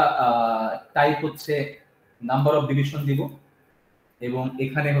এখানেও আমরা টাইপ হচ্ছে নাম্বার অফ ডিভিশন দিব, এবং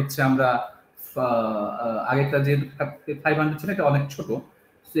এখানে হচ্ছে আমরা আগেরটা যে 500 ছিল এটা অনেক ছোট,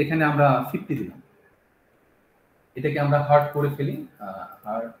 তো এখানে আমরা 50 দিলাম। এটাকে আমরা হার্ড করে ফেলি,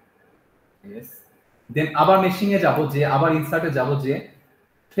 হার্ড, ইয়েস। দেন আবার মেশিং এ যাব, যে আবার ইনসার্টে যাব, যে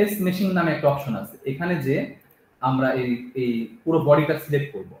ফেস মেশিং নামে একটা অপশন আছে, এখানে যে আমরা এই পুরো বডিটা সিলেক্ট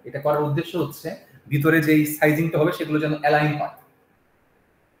করব। এটা করার উদ্দেশ্য হচ্ছে ভিতরে যে সাইজিংটা হবে সেগুলো যেন অ্যালাইন হয়,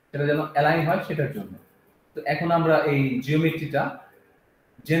 সেটা যেন অ্যালাইন হয় সেটার জন্য। তো এখন আমরা এই জিওমেট্রিটা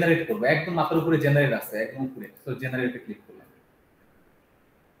জেনারেট করব, একদম মাথার উপরে জেনারেট আছে, একদম উপরে। তো জেনারেটে ক্লিক করলাম,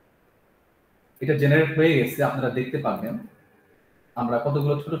 এটা জেনারেট হয়ে গেছে। আপনারা দেখতে পাবেন আমরা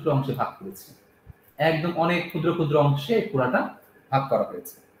কতগুলো ছোট ছোট অংশে ভাগ করেছি, একদম অনেক ক্ষুদ্র ক্ষুদ্র অংশে পুরাটা ভাগ করা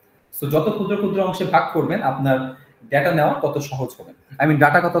হয়েছে। সো যত ক্ষুদ্র ক্ষুদ্র অংশে ভাগ করবেন আপনার ডেটা নেওয়া তত সহজ হবে, আই মিন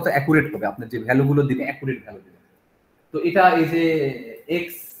ডাটা তত অ্যাকুরেট হবে, আপনার যে ভ্যালুগুলো দিবেন অ্যাকুরেট ভ্যালু দিবেন। তো এটা এই যে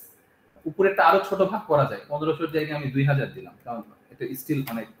এক্স উপরেরটা আরো ছোট ভাগ করা যায়, 1500 জায়গায় আমি 2000 দিলাম, কারণ এটা স্টিল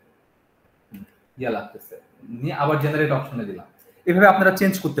অনেক ইয়া লাগতেছে। নিয়ে আবার জেনারেট অপশনে দিলাম। এভাবে আপনারা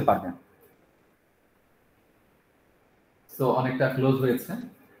চেঞ্জ করতে পারবেন। সো অনেকটা ক্লোজ হয়েছে।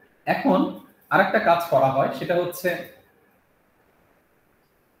 এখন আরেকটা কাজ করা হয়, সেটা হচ্ছে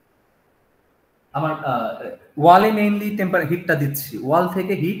আমার ওয়ালে মেইনলি হিটটা দিচ্ছি, ওয়াল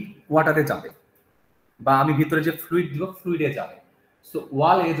থেকে হিট ওয়াটারে যাবে, বা আমি ভিতরে যে ফ্লুইড দিব ফ্লুইডে যাবে। সো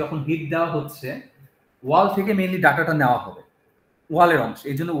ওয়ালে যখন হিট দেওয়া হচ্ছে, ওয়াল থেকে মেইনলি ডাটাটা নেওয়া হবে ওয়ালের অংশে।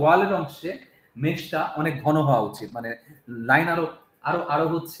 এই জন্য ওয়ালের অংশে মেশটা অনেক ঘন হওয়া উচিত, মানে লাইন আরো আরো আরো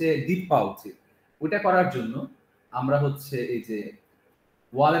হচ্ছে ডিপ পাওয়া উচিত। ওইটা করার জন্য আমরা হচ্ছে এই যে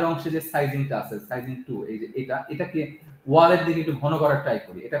ওয়ালের অংশে যে সাইজিংটা আছে, সাইজিং 2, এই যে এটাকে ওয়ালের দিকে একটু ঘন করার ট্রাই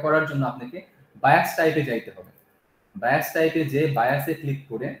করি। এটা করার জন্য আপনাকে বায়াস টাইপে যাইতে হবে। বায়াস টাইপে যে বায়াসে ক্লিক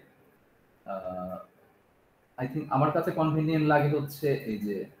করে আই থিঙ্ক আমার কাছে কনভিনিয়েন্ট লাগে হচ্ছে এই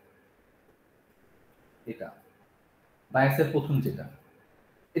যে এটা বায়াসের প্রথম যেটা,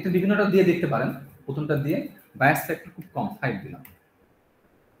 এটা বিভিন্নটা দিয়ে দেখতে পারেন। প্রথমটা দিয়ে বায়াস ফ্যাক্টর খুব কম, 5 দিলাম,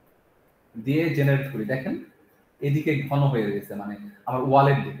 দিয়ে জেনারেট করি। দেখেন এদিকে ঘন হয়ে গেছে, মানে আমার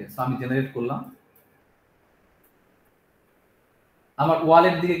ওয়ালের দিকে। সো আমি জেনারেট করলাম, আমার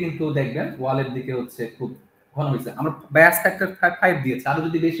ওয়ালের দিকে কিন্তু দেখবেন ওয়ালের দিকে হচ্ছে খুব ঘন হয়েছে। আমরা বায়াস ফ্যাক্টর 5 দিয়েছি, আরো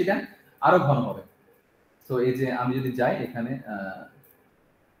যদি বেশি দেন আরো ঘন হবে। তো এই যে আমি যদি যাই এখানে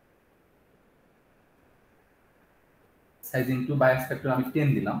সাইজিং 2 বায়াস ফ্যাক্টর আমি 10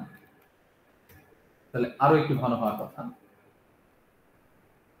 দিলাম, তাহলে আরো একটু ঘন হওয়ার কথা।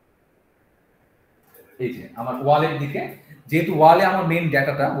 এই যে আমার ওয়ালের দিকে, যেহেতু ওয়ালে আমার মেইন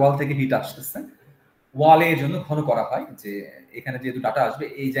ডাটাটা ওয়াল থেকে হিট আসতেছে, ওয়ালে এর জন্য ঘন করা হয়, যে এখানে যেহেতু ডাটা আসবে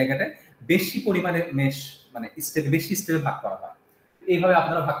এই জায়গাটায় বেশি পরিমাণে মেশ, মানে স্টেপ বেশি স্টেপে ভাগ করা হয়। এইভাবে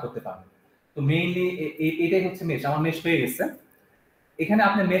আপনারা ভাগ করতে পারবেন। তো মেইনলি এটাই হচ্ছে মেশ। আমার মেশ হয়ে গেছে। এখানে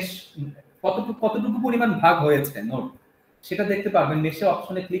আপনি মেশ কতটুকু পরিমাণ ভাগ হয়েছে নোট সেটা দেখতে পারবেন মেশে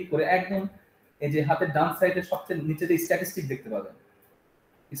অপশনে ক্লিক করে। একদম এই যে হাতের ডান সাইডে সবচেয়ে নিচে যে স্ট্যাটিস্টিক দেখতে পাবেন,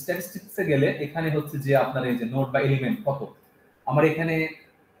 স্ট্যাটিস্টিক্সে গেলে এখানে হচ্ছে যে আপনার এই যে নোট বা এলিমেন্ট কত, আমার এখানে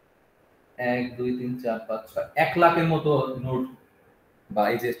 1 2 3 4 5 6 1 লাখের মতো নোড বা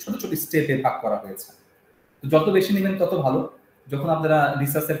এই যে ছোট ছোট স্টেপে ভাগ করা হয়েছে। তো যত বেশি নেবেন তত ভালো। যখন আপনারা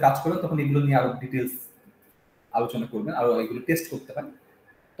রিসার্চের কাজ করেন তখন এগুলো নিয়ে আরো ডিটেইলস আলোচনা করবেন, আরো এগুলো টেস্ট করতে পারেন,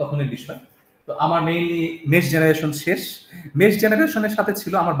 তখনের বিষয়। তো আমার মেইনলি মেশ জেনারেশন শেষ। মেশ জেনারেশনের সাথে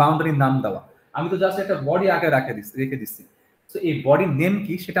ছিল আমার বাউন্ডারির নাম দেওয়া। আমি তো জাস্ট একটা বডি আগে রেখে দিচ্ছি। তো এই বডির নেম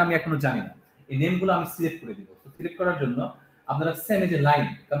কি সেটা আমি এখনো জানি না। এই নেমগুলো আমি সিলেক্ট করে দিব। তো সিলেক্ট করার জন্য আপনারা সেম এই যে লাইন,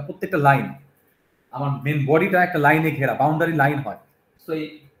 কারণ প্রত্যেকটা লাইন আমার মেন বডিটা একটা লাইনে ঘেরা, বাউন্ডারি লাইন হয়। তো এই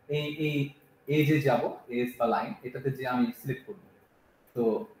এই এই এই যে যাব এস বা লাইন, এটাতে যে আমি সিলেক্ট করব। তো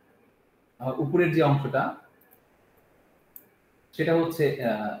আমার উপরের যে অংশটা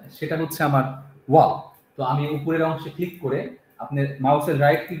সেটা হচ্ছে আমার ওয়াল। তো আমি উপরের অংশে ক্লিক করে আপনি মাউসের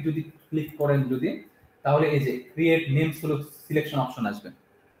রাইট ক্লিক যদি ক্লিক করেন যদি, তাহলে এই যে ক্রিয়েট নেম সিলেকশন অপশন আসবে।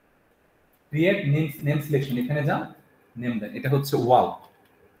 ক্রিয়েট নেম সিলেকশন, এখানে যান, নেম দেন, এটা হচ্ছে ওয়াল।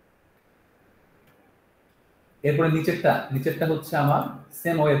 এরপরে নিচেরটা হচ্ছে আমার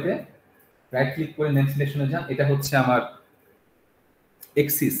সেম ওয়েতে রাইট ক্লিক করে নেম সিলেকশনে যান, এটা হচ্ছে আমার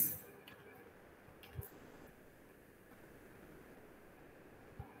এক্সিস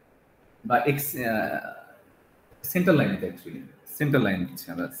বা এক্স সেন্টার লাইন। এটা অ্যাকচুয়ালি সেন্টার লাইন হচ্ছে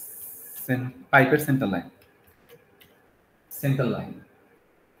আমরা পাইপের সেন্টার লাইন।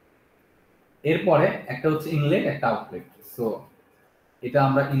 এরপরে একটা হচ্ছে ইনলেট, একটা আউটলেট। সো এটা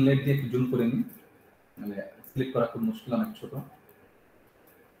আমরা ইনলেট দিয়ে একটু জুম করে নিই, মানে সিলেক্ট করা খুব মুশকিল, অনেক ছোট।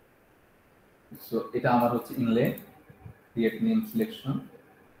 সো এটা আমার হচ্ছে inlet, create name selection,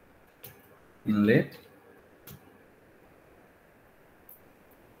 inlet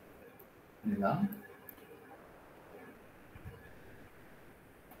নিলাম।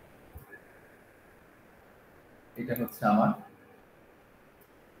 এটা হচ্ছে আমার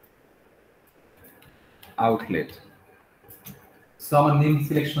আউটলেট। সো আমার নেম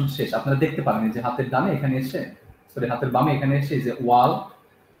সিলেকশন শেষ। আপনারা দেখতে পাবেন যে হাতের ডানে এখানে এসে, সরি হাতের বামে এখানে এসে যে ওয়াল,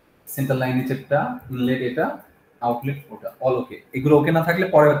 সেন্টার লাইন নিচেরটা, ইনলেট এটা, আউটলেট ওটা, অল ওকে। এগুলো ওকে না থাকলে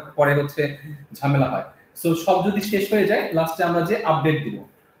পরে হচ্ছে ঝামেলা হয়। সো সব যদি শেষ হয়ে যায়, লাস্টে আমরা যে আপডেট দিব,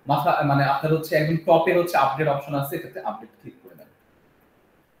 মানে আপনার হচ্ছে একদম টপে হচ্ছে আপডেট অপশন আছে, এটাতে আপডেট ক্লিক করে দেন।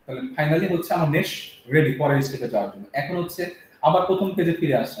 তাহলে ফাইনালি হচ্ছে আমার নেশ রেডি পরের স্টেপে যাওয়ার জন্য। এখন হচ্ছে আবার প্রথম পেজে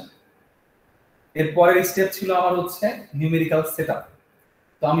ফিরে আসেন। এর পরের স্টেপ ছিল আমার হচ্ছে নিউমেরিক্যাল সেটআপ।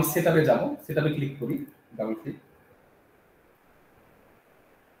 তো আমি সেটআপে যাব, সেটআপে ক্লিক করি, ডাবল ক্লিক।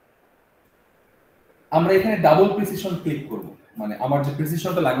 আমরা এখানে ডাবল প্রিসিশন ক্লিক করব, মানে আমার যে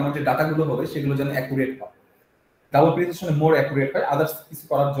প্রিসিশনটা লাগবে, আমার যে ডাটাগুলো হবে সেগুলো যেন অ্যাকুরেট হয়। ডাবল প্রিসিশনে মোর অ্যাকুরেট হয়, আদার্স কিছু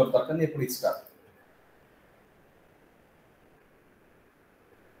করার দরকার নেই। এরপর স্টার্ট।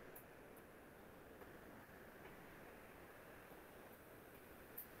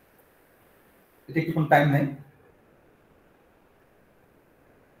 এটা একটু টাইম নেই।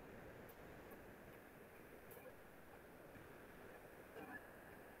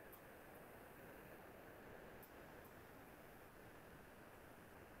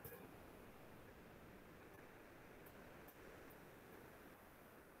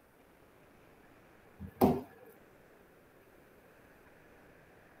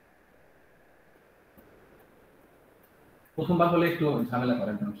 প্রথমবার হলে একটু ঝামেলা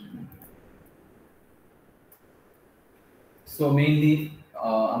করার জন্য। সো মেইনলি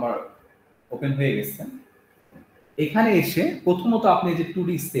আমার ওপেন হয়ে গেছে। এখানে এসে প্রথমত আপনি যে 2D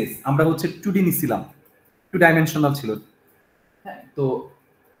স্পেস, আমরা হচ্ছে 2D নিছিলাম, 2 ডাইমেনশনাল ছিল। হ্যাঁ, তো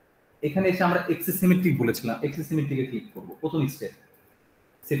এখানে এসে আমরা এক্সিসিমেট্রিক বলেছিলাম, এক্সিসিমেট্রিকে ক্লিক করব প্রথম স্টেপ।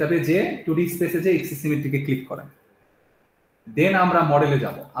 সেটাতে যে 2D স্পেসে যে এক্সিসিমেট্রিকে ক্লিক করেন, দেন আমরা মডেলে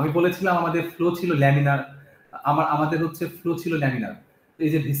যাব। আমি বলেছিলাম আমাদের ফ্লো ছিল ল্যামিনার, আমাদের হচ্ছে ফ্লো ছিল ল্যামিনার। এই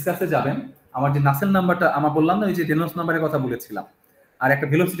যে ডিসকাসে যাবেন, আমার যে নাসেল নাম্বারটা আমার বললাম না, ওই যে রেনল্ডস নাম্বারের কথা বলেছিলাম, আর একটা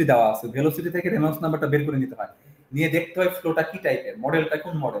ভেলোসিটি দেওয়া আছে, ভেলোসিটি থেকে রেনল্ডস নাম্বারটা বের করে নিতে হয়, নিয়ে দেখতে হয় ফ্লোটা কি টাইপের, মডেলটা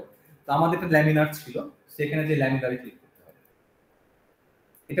কোন মডেল। তো আমাদের একটা ল্যামিনার ছিল, সেখানে যে ল্যামিনারে ক্লিক করতে হবে।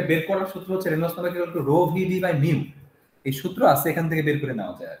 এটা বের করার সূত্র হচ্ছে Reynolds number equal to rho VD by mu. এই সূত্র আছে, এখান থেকে বের করে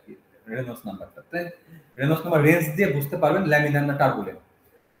নেওয়া যায় আর কি রেনল্ডস নাম্বারটা। রেনল্ডস নাম্বার রেঞ্জ দিয়ে বুঝতে পারবেন ল্যামিনার না টার্বুলেন্ট।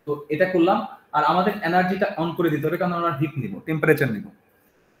 তো এটা করলাম। আর আমাদের এনার্জিটা অন করে দিতে হবে, কারণ আমরা হিট নিব, টেম্পারেচার নিব।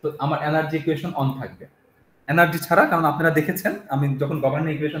 তো আমার এনার্জি ইকুয়েশন অন থাকবে। এনার্জি ছাড়া, কারণ আপনারা দেখেছেন আমি যখন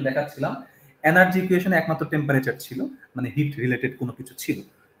গভর্নিং ইকুয়েশন দেখাচ্ছিলাম, এনার্জি ইকুয়েশনে একমাত্র টেম্পারেচার ছিল, মানে হিট রিলেটেড কোনো কিছু ছিল।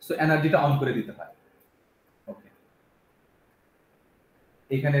 সো এনার্জিটা অন করে দিতে হয়। ওকে,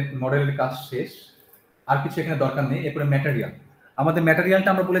 এখানে মডেলের কাজ শেষ, আর কিছু এখানে দরকার নেই। এরপরে ম্যাটেরিয়াল, আমাদের ম্যাটেরিয়ালটা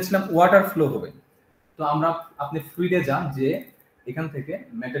আমরা বলেছিলাম ওয়াটার ফ্লো হবে। তো আমরা আপনি ফ্লুইডে যান, যে এখান থেকে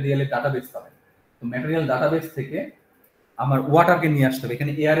ম্যাটেরিয়ালের ডাটাবেস পাবেন। তো ম্যাটেরিয়াল ডাটাবেস থেকে আমার ওয়াটারকে নিয়ে আসতে হবে।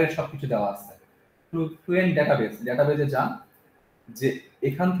 এখানে এয়ারের সবকিছু দেওয়া আছে। ফ্লুয়েন্ট ডাটাবেসে যান, যে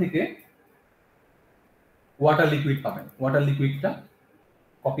এখান থেকে ওয়াটার লিকুইড পাবেন, ওয়াটার লিকুইডটা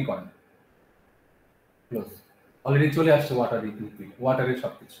কপি করেন, ক্লোজ। অলরেডি চলে আসছে ওয়াটার লিকুইড, ওয়াটারের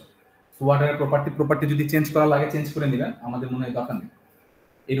সবকিছু। ওয়াটারের প্রপার্টি যদি চেঞ্জ করা লাগে চেঞ্জ করে নেবেন, আমাদের মনে হয় দরকার নেই,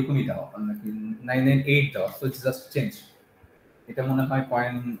 এরকমই দেওয়া নাকি 998 দেওয়া, সো ইটস জাস্ট চেঞ্জ। এটা মনে হয়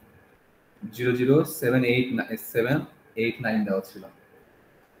 0.00789 দেওয়া ছিল,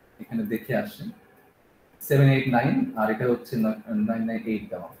 এখানে দেখে আসেন 789 আর এটা হচ্ছে 998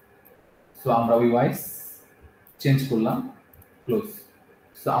 দেওয়া। সো আমরা ওই ওয়াইজ চেঞ্জ করলাম, ক্লোজ।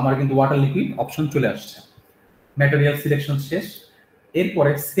 সো আমার কিন্তু ওয়াটার লিকুইড অপশন চলে আসছে। ম্যাটেরিয়াল সিলেকশন শেষ।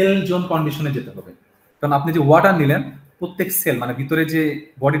 এরপরে সেল জোন কন্ডিশনে যেতে হবে, কারণ আপনি যে ওয়াটার নিলেন প্রত্যেক সেল মানে ভিতরে যে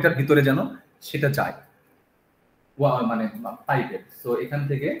বডিটার ভিতরে যেন সেটা যায় মানে পাইপের। সো এখান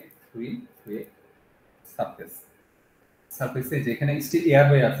থেকে সারফেসে যেখানে স্টিল এয়ার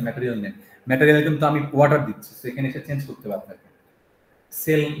হয়ে আছে ম্যাটেরিয়াল নেই, ম্যাটেরিয়াল কিন্তু আমি ওয়াটার দিচ্ছি, সো এখানে এসে চেঞ্জ করতে হবে আপনাকে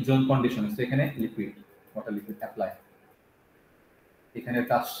সেল জোন কন্ডিশনে। সো এখানে লিকুইড, ওয়াটার লিকুইড অ্যাপ্লাই। এখানে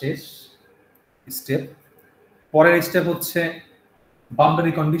কাজ শেষ স্টেপ। পরের স্টেপ হচ্ছে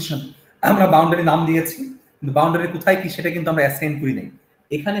বাউন্ডারি কন্ডিশন। আমরা বাউন্ডারি নাম দিয়েছি, কিন্তু বাউন্ডারি কোথায় কি সেটা কিন্তু আমরা অ্যাসাইন করি নাই।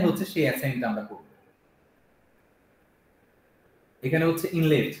 এখানে হচ্ছে সেই অ্যাসাইনটা আমরা করব। এখানে হচ্ছে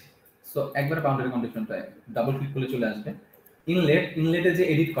ইনলেট। সো একবার বাউন্ডারি কন্ডিশনটা ডাবল ক্লিক করলে চলে আসবে ইনলেটে যে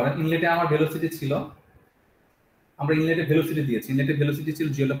এডিট করেন, ইনলেটে আমার ভেলোসিটি ছিল, আমরা ইনলেটে ভেলোসিটি দিয়েছি, ইনলেটে ভেলোসিটি ছিল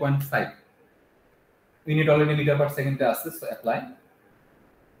 0.5 ইউনিট, অলরেডি মিটার পার সেকেন্ডে আছে। So apply,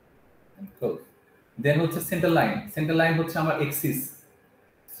 close. দেন হচ্ছে সেন্টার লাইন। সেন্টার লাইন হচ্ছে আমার এক্সিস।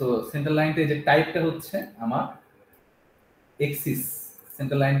 সো সেন্টার লাইনটা যে টাইপটা হচ্ছে আমার এক্সিস,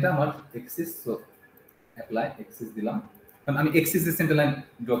 সেন্টার লাইনটা আমার এক্সিস। সো অ্যাপ্লাই, এক্সিস দিলাম, কারণ আমি এক্সিসের সেন্টার লাইন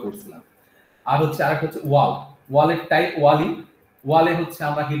ড্র করছিলাম। আর হচ্ছে আরেকটা হচ্ছে ওয়াল, ওয়ালের টাইপ ওয়ালি, ওয়ালে হচ্ছে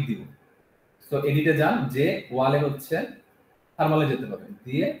আমরা হিট দিব। সো এডিটে যান, যে ওয়ালে হচ্ছে থার্মালে যেতে হবে,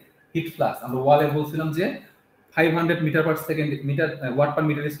 দিয়ে হিট ফ্লাক্স। আমরা ওয়ালে বলছিলাম যে 500 metre per second, metre watt per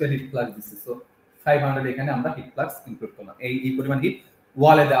metre square hit flux দিচ্ছি। সো 500 এখানে আমরা হিট ফ্লাক্স ইনক্লুড করলাম, এই পরিমাণ হিট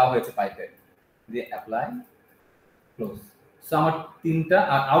ওয়ালে দেওয়া হয়েছে পাইপে, দিয়ে অ্যাপ্লাই, ক্লোজ। সো আমার তিনটা।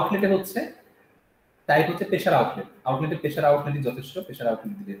 আর আউটলেটে হচ্ছে টাইপ হচ্ছে প্রেসার আউটলেট, আউটলেটে প্রেসার আউটলেটই যথেষ্ট, প্রেসার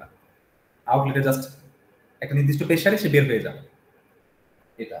আউটলেট দিলে না, আউটলেটে জাস্ট একটা নির্দিষ্ট প্রেসারে সে বের হয়ে যাবে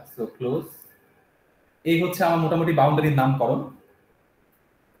এটা। So close. এই হচ্ছে আমার মোটামুটি বাউন্ডারির নামকরণ।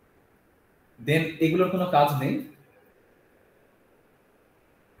 দেন এগুলোর কোনো কাজ নেই,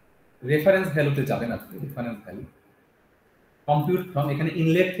 রেফারেন্স ভ্যালুতে যাবেন আপনি। রেফারেন্স ভ্যালু কম্পিউট ফ্রম, এখানে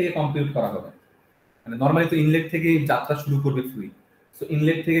ইনলেট থেকে কম্পিউট করা হবে, মানে নরমালি তো ইনলেট থেকে যাত্রা শুরু করবে ফ্লুইড, সো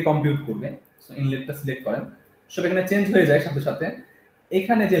ইনলেট থেকে কম্পিউট করবে। সো ইনলেটটা সিলেক্ট করেন, সব এখানে চেঞ্জ হয়ে যায় সাথে সাথে।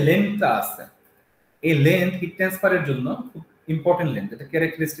 এখানে যে লেন্থটা আছে, এই লেন্থ হিট ট্রান্সফারের জন্য খুব ইম্পর্টেন্ট লেন্থ, এটা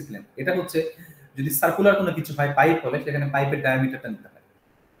ক্যারেক্টারিস্টিক লেন্থ। এটা হচ্ছে যদি সার্কুলার কোনো কিছু হয়, পাইপ হলে সেখানে পাইপের ডায়ামিটারটা নিতে হয়।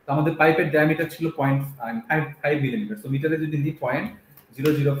 তো আমাদের পাইপের ডায়ামিটার ছিল 0.5 মিলিমিটার, সো মিটারে যদি নিই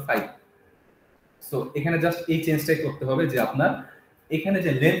 0.005। সো এখানে জাস্ট এই চেঞ্জটাই করতে হবে যে আপনার এখানে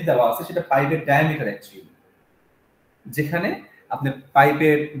যে লেন্থ দেওয়া আছে সেটা পাইপের ডায়ামিটার অ্যাকচুয়ালি, যেখানে আপনার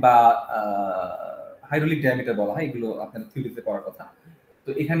পাইপের বা হাইড্রোলিক ডায়ামিটার বলা হয়, এগুলো আপনার থিওরিতে পড়ার কথা। তো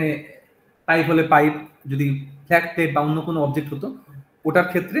এখানে পাইপ হলে পাইপ, যদি ফ্ল্যাট প্লেট বা অন্য কোনো অবজেক্ট হতো ওটার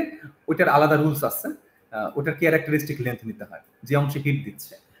ক্ষেত্রে ওটার আলাদা রুলস আছে, ওটার ক্যারেক্টারিস্টিক লেন্থ নিতে হয় যে অংশে হিট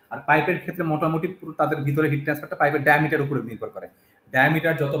দিচ্ছে। আর পাইপের ক্ষেত্রে মোটামুটি পুরো তাদের ভিতরে হিট ট্রান্সফারটা পাইপের ডায়ামিটার উপরে নির্ভর করে,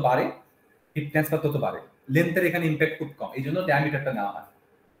 ডায়ামিটার যত বাড়ে হিট ট্রান্সফার তত বাড়ে, লেন্থের এখানে ইম্প্যাক্ট খুব কম, এই জন্য ডায়ামিটারটা নেওয়া হয়।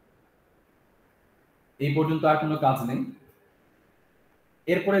 এই পর্যন্ত আর কোনো কাজ নেই।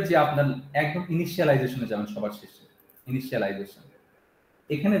 এরপরে যে আপনার একদম ইনিশিয়ালাইজেশনে যাবেন সবার শেষে, ইনিশিয়ালাইজেশন।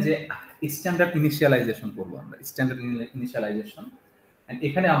 এখানে যে স্ট্যান্ডার্ড ইনিশিয়ালাইজেশন করবো আমরা, স্ট্যান্ডার্ড ইনিশিয়ালাইজেশন,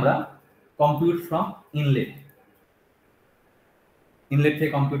 এখানে আমরা কম্পিউট ফ্রম ইনলেট, ইনলেট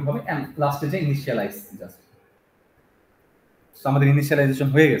থেকে কম্পিউট হবে, এন্ড লাস্টে যে ইনিশিয়ালাইজ জাস্ট। সো আমাদের ইনিশিয়ালাইজেশন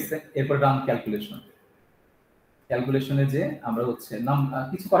হয়ে গেছে। এরপর রান ক্যালকুলেশন। ক্যালকুলেশনে যে আমরা হচ্ছে নাম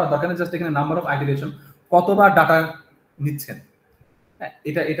কিছু করার দরকার নেই, জাস্ট এখানে নাম্বার অফ আইটারেশন, কতবার ডাটা নিচ্ছেন, হ্যাঁ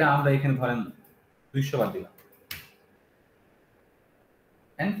এটা আমরা এখানে ধরেন 200 বার দিলাম।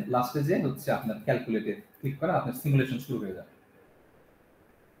 এন্ড লাস্টে যে হচ্ছে আপনার ক্যালকুলেটে ক্লিক করা, আপনার সিমুলেশন শুরু হয়ে যাবে।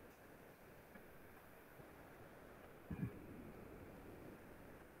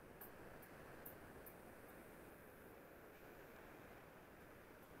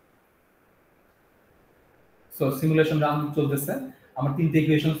 সো সিমুলেশন রান চলতেছে, আমার তিনটে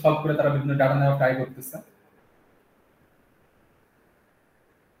ইকুয়েশন সলভ করে তারা বিভিন্ন ডাটা নেওয়া ট্রাই করতেছে।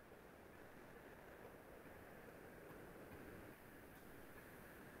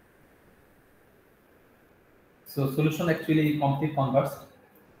 So solution actually complete Converse,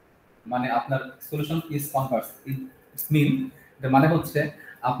 মানে আপনার সলিউশন ইজ কনভার্স, ইটস মিন, এর মানে হচ্ছে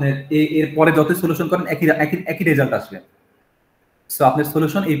আপনার এর পরে যত সলিউশন করেন একই রেজাল্ট আসবে। সো আপনার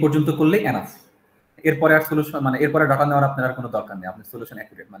সলিউশন এই পর্যন্ত করলেই এনাফ। এরপরে আর সলিউশন মানে এরপরে ডাটা নেওয়ার আপনার আর কোনো দরকার নেই। আপনার সলিউশন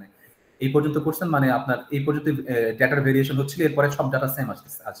অ্যাকুরেট, মানে এই পর্যন্ত করছেন মানে আপনার এই পর্যন্ত ডাটার ভেরিয়েশন হচ্ছিল, এরপরে সব ডাটা সেম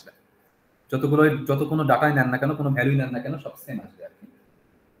আসবে। যত কোনো ডাটাই নেন না কেন, কোনো ভ্যালুই নেন না কেন, সব সেম আসবে আর কি।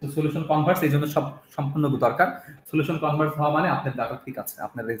 তো সলিউশন কনভার্স এই জন্য সব সম্পূর্ণ দরকার। সলিউশন কনভার্স হওয়া মানে আপনার ডাটা ঠিক আছে,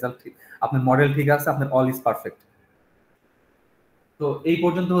 আপনার রেজাল্ট ঠিক, আপনার মডেল ঠিক আছে, আপনার অল ইজ পারফেক্ট। তো এই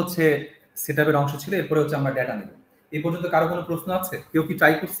পর্যন্ত হচ্ছে সেটআপের অংশ ছিল। এরপরে হচ্ছে আমরা ডেটা নেব। এই পর্যন্ত কারো কোনো প্রশ্ন আছে? কেউ কি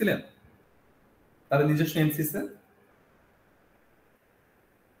ট্রাই করছিলেন তাদের নিজস্ব এমসিস এ?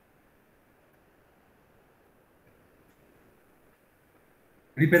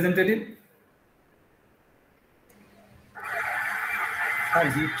 রিপ্রেজেন্টেটিভ? স্যার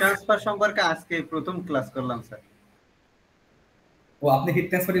হিট ট্রান্সফার সম্পর্কে আজকে প্রথম ক্লাস করলাম স্যার। ও, আপনি হিট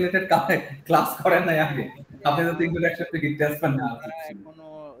ট্রান্সফার রিলেটেড ক্লাস করেন নাই আগে? আপনি তো ইন্ট্রোডাকশন টু হিট ট্রান্সফার না, এখনো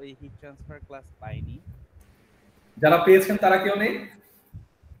ওই হিট ট্রান্সফার ক্লাস পাইনি। যারা পেয়েছেন তারা কেউ নেই?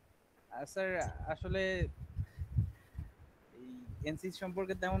 স্যার আসলে এই এনসিস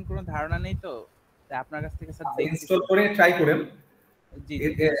সম্পর্কে তেমন কোনো ধারণা নেই, তো তাই আপনার কাছ থেকে স্যার ইনস্টল করে ট্রাই করেন। জি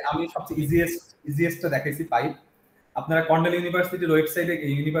আমি সবচেয়ে ইজিয়েস্টটা দেখাইছি পাইপ। আপনারা কর্নেল ইউনিভার্সিটির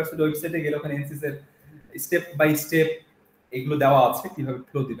ওয়েবসাইটে গেলে ওখানে এনসিস এর স্টেপ বাই স্টেপ এগুলো দেওয়া আছে কিভাবে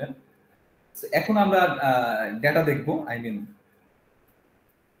ফ্লো দিবেন। এখন আমরা ডেটা দেখব। আই মিন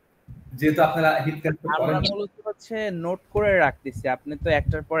যেহেতু আপনারা হিট ট্রান্সফার করেন, আমরা মূলত হচ্ছে নোট করে রাখতেছি। আপনি তো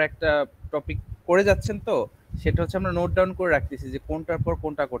একটার পর একটা টপিক করে যাচ্ছেন, তো সেটা হচ্ছে আমরা নোট ডাউন করে রাখতেছি যে কোনটার পর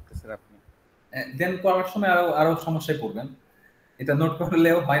কোনটা করতেছেন আপনি। দেন করার সময় আরো সমস্যায় পড়বেন। এটা নোট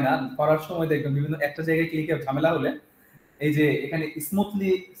করলেও হয় না, করার সময় দেখবেন বিভিন্ন একটা জায়গায় ক্লিকে ঝামেলা হলে এই যে এখানে স্মুথলি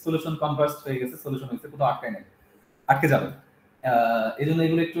সলিউশন কনভার্স হয়ে গেছে, সলিউশন হয়েছে, কোথাও আটকে যাবে। এই জন্য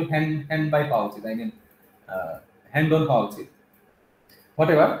এগুলো একটু হ্যান্ড বাই পাওয়া উচিত, আই মিন হ্যান্ড অন পাওয়া উচিত।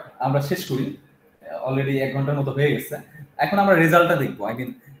 হোয়াটএভার, আমরা শেষ করি। অলরেডি 1 ঘন্টার মতো হয়ে গেছে। এখন আমরা রেজাল্টটা দেখবো। আই মিন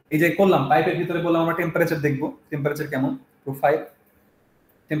এই যে করলাম পাইপের ভিতরে বললাম আমরা টেম্পারেচার দেখবো, টেম্পারেচার কেমন, প্রোফাইল,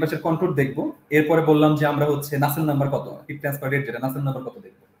 টেম্পারেচার কন্ট্রোল দেখবো। এরপরে বললাম যে আমরা হচ্ছে নাসেল নাম্বার কত, হিট ট্রান্সফার রেট যেটা, নাসেল নাম্বার কত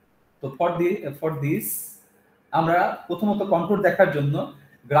দেখবো। তো ফর দিস আমরা প্রথমত কন্ট্রোল দেখার জন্য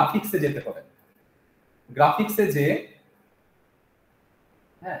গ্রাফিক্সে যেতে হবে। গ্রাফিক্সে যে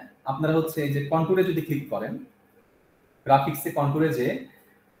হ্যাঁ আপনারা হচ্ছে এই যে কন্ট্রোলে যদি ক্লিক করেন, গ্রাফিক্সে কন্ট্রোলে যে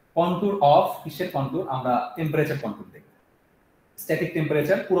কন্ট্রোল অফ কিসের কন্ট্রোল, আমরা টেম্পারেচার কন্ট্রোল দেখব। স্ট্যাটিক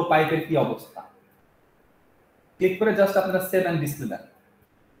টেম্পারেচার পুরো পাইপের কি অবস্থা, ক্লিক করে জাস্ট আপনারা সেভ এন্ড ডিসপ্লে দেন।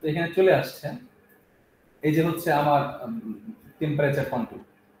 তো এখানে চলে আসছে এই যে হচ্ছে আমার টেম্পারেচার কন্ট্রোল।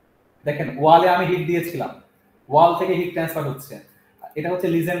 দেখেন ওয়ালে আমি হিট দিয়েছিলাম, ওয়াল থেকে হিট ট্রান্সফার হচ্ছে। এটা হচ্ছে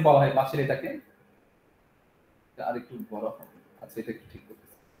লিজেন্ড বলা হয় পাশের এটাকে, আর একটু বড় হবে। আচ্ছা এটা একটু ঠিক করতে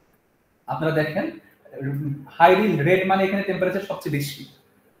আপনারা দেখেন হাইলি রেড মানে এখানে টেম্পারেচার সবচেয়ে বেশি।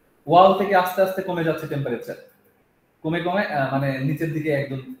 ওয়াল থেকে আস্তে আস্তে কমে যাচ্ছে টেম্পারেচার, কমে মানে নিচের দিকে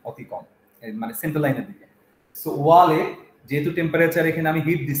একদম অতি কম, মানে সেন্টার লাইনের দিকে। সো ওয়ালে যেহেতু টেম্পারেচার এখানে আমি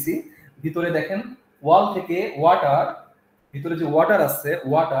হিট দিছি, ভিতরে দেখেন ওয়াল থেকে ওয়াটার, ভিতরে যে ওয়াটার আছে,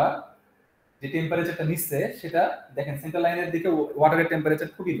 ওয়াটার যে টেম্পারেচারটা নিচ্ছে সেটা দেখেন সেন্টার লাইনের দিকে ওয়াটারের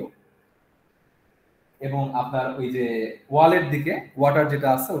টেম্পারেচার খুবই লো, এবং আপনার ওই যে ওয়ালের দিকে ওয়াটার যেটা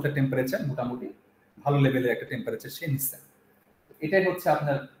আছে ওটা টেম্পারেচার মোটামুটি ভালো লেভেলের একটা টেম্পারেচার সে নিচ্ছে। এটাই হচ্ছে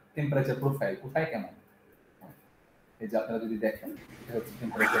আপনার টেম্পারেচার প্রোফাইল। কোথায় কেমন এই যে আপনারা যদি দেখেন এটা হচ্ছে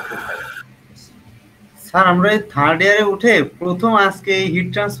টেম্পারেচার প্রোফাইল। স্যার আমরা এই থার্ড ইয়ারে উঠে প্রথম আজকে এই হিট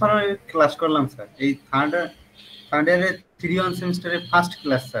ট্রান্সফারের ক্লাস করলাম স্যার। এই থার্ড ইয়ারে 3-1 সেমিস্টারের ফার্স্ট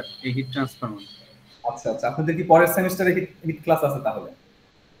ক্লাস স্যার এই হিট ট্রান্সফার। আচ্ছা আচ্ছা, আপনাদের কি পরের সেমিস্টারে হিট ক্লাস আছে? তাহলে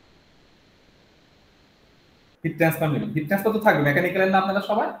হিট ট্রান্সফার নেবেন, হিট ট্রান্সফার তো থাকবে, মেকানিক্যালের না আপনারা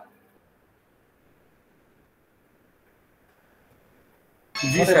সবাই?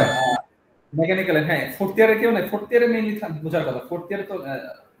 জি স্যার। মেকানিক্যালের, হ্যাঁ। ফোর্থ ইয়ারে কেউ নাই? ফোর্থ ইয়ারে মেইনলি বোঝার কথা, ফোর্থ ইয়ারে তো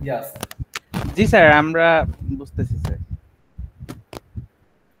ইয়াস। জি স্যার আমরা বুঝতেছি স্যার।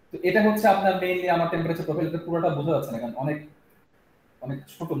 তো এটা হচ্ছে আপনার মেইনলি আমার টেম্পারেচার প্রোফাইলটা পুরোটা বোঝা যাচ্ছে না, কারণ অনেক অনেক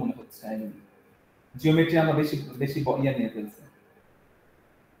ছোট মনে হচ্ছে। আই মিন জিওমেট্রি আমরা বেশি ইয়া নিয়ে ফেলছি,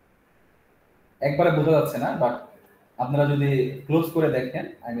 একবারে বোঝা যাচ্ছে না। বাট আপনারা যদি ক্লোজ করে দেখেন,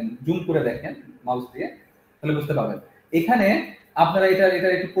 আই মিন জুম করে দেখেন মাউস দিয়ে, তাহলে বুঝতে পারবেন। এখানে আপনারা এটা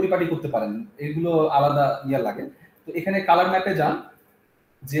একটু পরিপাটি করতে পারেন, এগুলো আলাদা ইয়া লাগে। তো এখানে কালার ম্যাপে যান,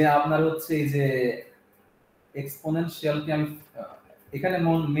 যে আপনার হচ্ছে এই যে এক্সপোনেনশিয়ালকে আমি এখানে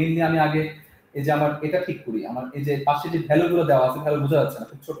মেইনলি আমি আগে এই যে আমার এটা ঠিক করি, আমার এই যে পাশে যে ভ্যালুগুলো দেওয়া আছে, ভ্যালু বোঝা যাচ্ছে না,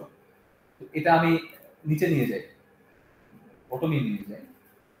 খুব ছোট। তো এটা আমি নিচে নিয়ে যাই, অটোমেটিক নিয়ে যাই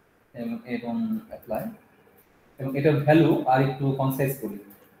এবং অ্যাপ্লাই, এবং এটার ভ্যালু আর একটু কনসাইজ করি।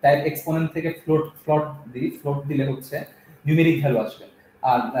 টাইপ এক্সপোনেন্ট থেকে ফ্লোট দিই, ফ্লোট দিলে হচ্ছে নিউমেরিক ভ্যালু আসবে।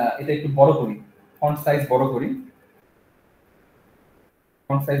 আর এটা একটু বড় করি, ফন্ট সাইজ বড় করি,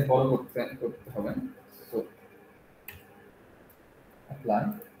 ফন্ট সাইজ বড় করতে হবে। So apply.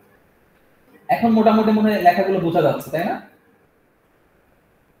 এখন মোটামুটি মনে হয় লেখাগুলো বোঝা যাচ্ছে, তাই না?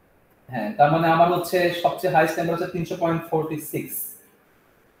 হ্যাঁ, তার মানে আমার হচ্ছে সবচেয়ে হাইয়েস্ট টেম্পারেচার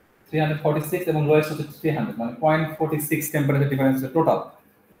 300.46 এবং লোয়েস্ট হচ্ছে 300, মানে 0.46 টেম্পারেচার ডিফারেন্স টোটাল।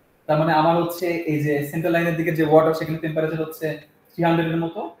 তার মানে আমার হচ্ছে এই যে সেন্টার লাইনের দিকে যে ওয়াটার, সেখানে টেম্পারেচার হচ্ছে 300 এর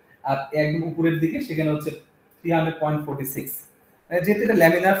মতো, আর একদম উপরের দিকে সেখানে হচ্ছে 300.46। যেহেতু এটা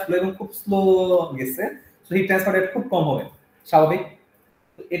ল্যামিনার ফ্লো এবং খুব স্লো গেছে, সো হিট ট্রান্সফার রেট খুব কম হবে, স্বাভাবিক।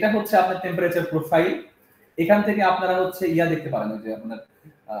 তো এটা হচ্ছে আপনার টেম্পারেচার প্রোফাইল। এখান থেকে আপনারা হচ্ছে দেখতে পারেন যে আপনার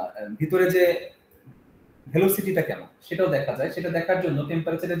ভিতরে যে ভেলোসিটিটা কেমন সেটাও দেখা যায়। সেটা দেখার জন্য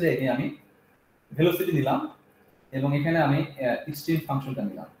টেম্পারেচারের জায়গায় আমি ভেলোসিটি নিলাম এবং এখানে আমি এক্সট্রিম ফাংশনটা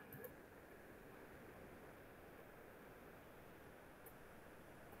নিলাম।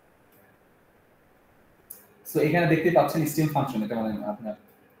 সো এখানে দেখতে পাচ্ছেন এক্সট্রিম ফাংশন, এটা মানে আপনার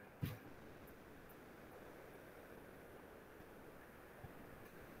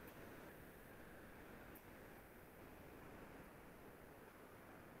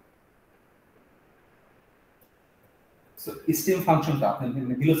স্টিম ফাংশনটা আপনার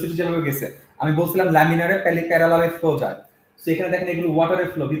ভেলোসিটি যেভাবে গেছে, আমি বলছিলাম ল্যামিনারে প্যারালালে ফ্লো যায়। সো এখানে দেখেন এগুলো ওয়াটারের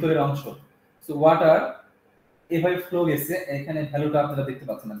ফ্লো, ভিতরের অংশ। সো ওয়াটার এভাবে ফ্লো গেছে, এখানে ভ্যালুটা আপনারা দেখতে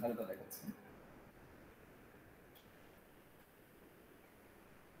পাচ্ছেন না, ভ্যালুটা দেখাচ্ছি।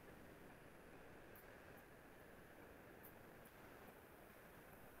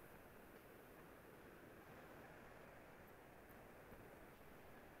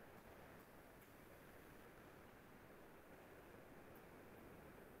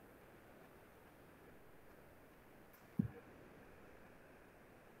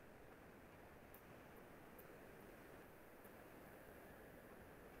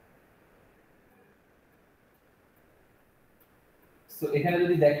 সো এখানে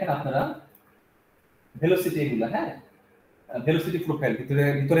যদি দেখেন আপনারা ভেলোসিটি এগুলা, হ্যাঁ, ভেলোসিটি প্রোফাইল,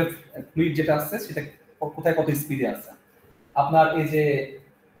 ভিতরে ফ্লুইড যেটা আছে সেটা কোথায় কত স্পিডে আছে। আপনার এই যে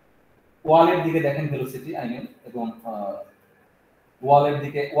ওয়ালের দিকে দেখেন ভেলোসিটি এবং ওয়ালের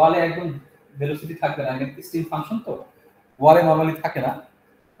দিকে, ওয়ালে একদম ভেলোসিটি থাকবে না, স্টিম ফাংশন তো ওয়ালে নরমালি থাকে না,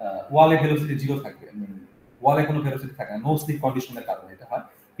 ওয়ালে ভেলোসিটি জিরো থাকবে, ওয়ালে কোনো ভেলোসিটি থাকে না, নো স্লিপ কন্ডিশনের কারণে এটা হয়।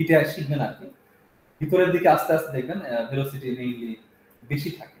 হিটে শিখবে না আর কি। ভিতরের দিকে আস্তে আস্তে দেখবেন ভেলোসিটি মেইনলি বেশি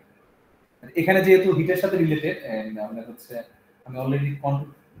থাকে। এখানে যেহেতু হিটের সাথে রিলেটেড, আমরা হচ্ছে আমি অলরেডি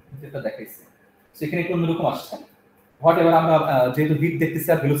কন্ট্রোলটা দেখাইছি, সেখানে একটু অন্যরকম আসছে। হোয়াট এভার, আমরা যেহেতু হিট দেখতেছি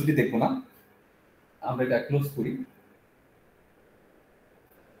আর ভেলোসিটি দেখবো না, আমরা এটা ক্লোজ করি।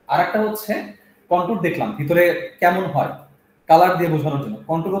 আর একটা হচ্ছে কন্ট্রোল দেখলাম ভিতরে কেমন হয়, কালার দিয়ে বোঝানোর জন্য।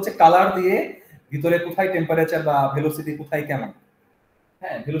 কন্ট্রোল হচ্ছে কালার দিয়ে ভিতরে কোথায় টেম্পারেচার বা ভেলোসিটি কোথায় কেমন।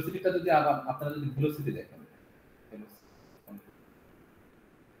 হ্যাঁ, ভেলোসিটিটা যদি আপনারা যদি ভেলোসিটি দেখেন,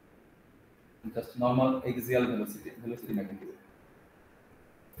 just normal axial velocity magnitude,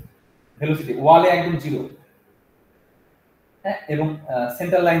 velocity ওয়ালে একদম জিরো, হ্যাঁ, এবং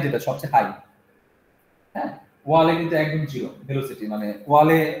সেন্টার লাইন যেটা সবচেয়ে হাই, হ্যাঁ, ওয়ালে কিন্তু একদম জিরো ভেলোসিটি, মানে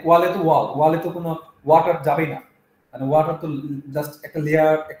ওয়ালে তো ওয়ালে তো কোনো ওয়াটার যাবেই না, মানে ওয়াটার তো জাস্ট একটা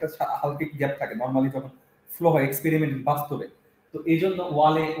লেয়ার, একটা হালকা গ্যাপ থাকে নরমালি যখন ফ্লো হয় এক্সপেরিমেন্ট বাস্তবে। তো এই জন্য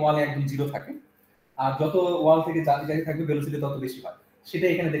ওয়ালে একদম জিরো থাকে, আর যত ওয়াল থেকে জারি থাকবে ভেলোসিটি তত বেশি হয়। সেটা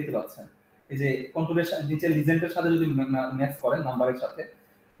এখানে দেখতে পাচ্ছেন। এই যে কন্ট্রোলের নিচে লিজেন্ডের সাথে যদি ম্যাচ করেন নাম্বারের সাথে,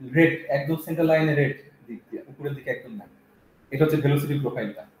 রেড একদম সেন্টার লাইনে, রেড দিক দিয়ে উপরের দিকে একদম নাই, এটা হচ্ছে ভেলোসিটি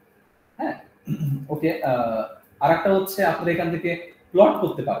প্রোফাইলটা। হ্যাঁ, ওকে। আরেকটা হচ্ছে আপনারা এখান থেকে প্লট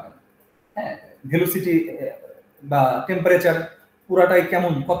করতে পারবেন, হ্যাঁ, ভেলোসিটি বা টেম্পারেচার পুরাটাই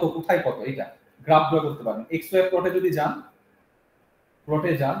কেমন, কত কোথায় কত, এটা গ্রাফ ড্র করতে পারবেন। এক্স ওয়াই প্লটে যদি যান,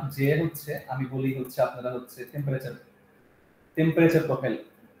 যে হচ্ছে আমি বলি হচ্ছে আপনারা হচ্ছে টেম্পারেচার প্রোফাইল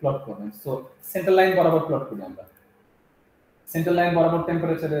প্লট করবেন। সো সেন্টার লাইন বরাবর প্লট করি আমরা, সেন্টার লাইন বরাবর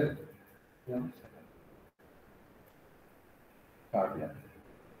টেম্পারেচারের কার্ডিয়ান।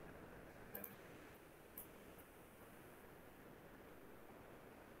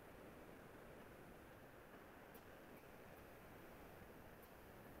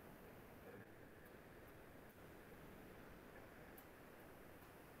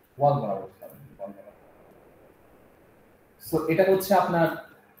 ওয়াল বরাবর। সো এটা হচ্ছে আপনার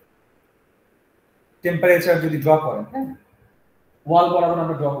টেম্পারেচার যদি ড্র করেন, হ্যাঁ, ওয়াল বরাবর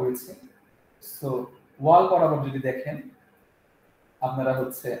আমরা ড্র করেছি। সো ওয়াল বরাবর যদি দেখেন আপনারা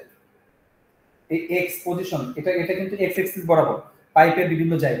হচ্ছে এই এক্স পজিশন, এটা কিন্তু এক্স অ্যাক্সিস বরাবর পাইপের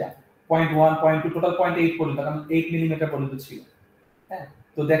বিভিন্ন জায়গা 0.1 0.2 টোটাল 0.8 পর্যন্ত, কারণ 8 মিলিমিটার পর্যন্ত ছিল। হ্যাঁ,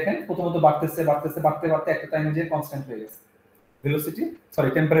 তো দেখেন প্রথমত বাড়তে বাড়তে একটা টাইমে যে কনস্ট্যান্ট হয়ে গেছে। ভেলোসিটি সরি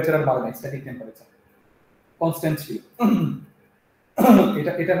টেম্পারেচার আর বাড়ে না, স্ট্যাটিক টেম্পারেচার কনস্ট্যান্ট ছিল।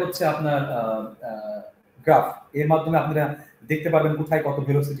 এটা হচ্ছে আপনার গ্রাফ, এর মাধ্যমে আপনারা দেখতে পারবেন কোথায় কত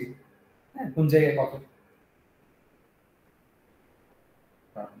ভেলোসিটি, হ্যাঁ কোন জায়গায় কত।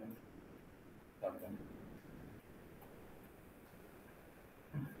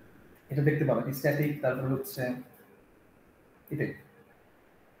 এটা দেখতে পাবেন স্ট্যাটিক, তারপর হচ্ছে এটাই।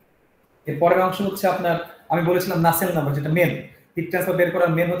 এর পরের অংশ হচ্ছে আপনার আমি বলেছিলাম নাসেল নাম্বার, যেটা মেন হিট ট্রান্সফার বের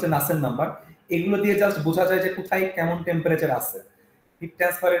করার মেন হচ্ছে নাসেল নাম্বার। এগুলো দিয়ে জাস্ট বোঝা যায় যে কোথায় কেমন টেম্পারেচার আছে, হিট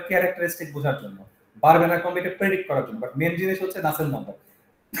ট্রান্সফারের ক্যারেক্টারিস্টিক বোঝার জন্য, বাড়বে না কমবে এটা প্রেডিক্ট করার জন্য। বাট মেন জিনিস হচ্ছে নাসেল নাম্বার,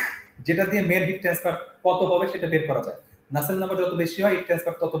 যেটা দিয়ে মেন হিট ট্রান্সফার কত হবে সেটা বের করা যায়। নাসেল নাম্বার যত বেশি হয় হিট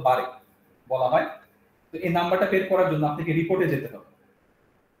ট্রান্সফার তত বাড়ে বলা হয়। তো এই নাম্বারটা বের করার জন্য আপনাকে রিপোর্টে যেতে হবে,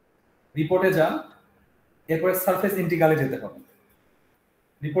 রিপোর্টে যান, এরপরে সারফেস ইন্টিগ্রালে যেতে হবে।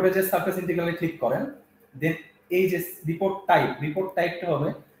 রিপোর্টে যে সারফেস ইন্টিগ্রালে ক্লিক করেন, দেন এই যে রিপোর্ট টাইপটা হবে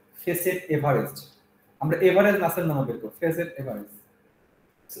ফেসেট এভারেজ। আমরা এভারেজ নাসেল নাম্বার বের করব, ফেসেট এভারেজ।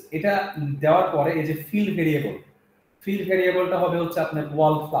 এটা দেওয়ার পরে এই যে ফিল্ড ভেরিয়েবলটা হবে হচ্ছে আপনার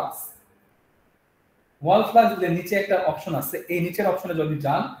ওয়াল ফ্লাক্স। ওয়াল ফ্লাক্স এর নিচে একটা অপশন আছে, এই নিচের অপশনে যদি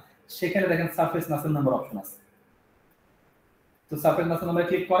যান সেখানে দেখেন সারফেস নাসেল নাম্বার অপশন আছে। তো সারফেস নাসেল নাম্বারে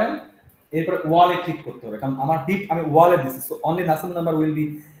ক্লিক করেন, এরপর ওয়ালে ক্লিক করতে হবে, কারণ আমার হিট আমি ওয়ালে দিছি, so only নাসেল number will be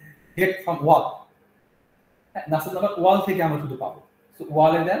get from wall. নাসেল number ওয়াল থেকে আমরা শুধু পাবো। সো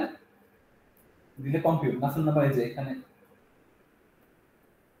ওয়ালে দেন, দিলে কম্পিউট নাসেল নাম্বার এই যে এখানে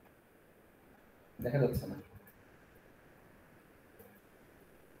দেখা যাচ্ছে না,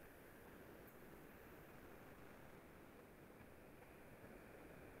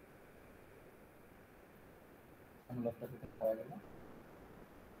 আমি লকটা দিতে পাওয়া গেল।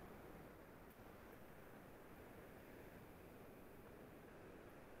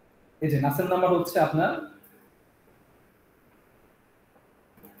 এই যে নাসেল নাম্বার হচ্ছে আপনার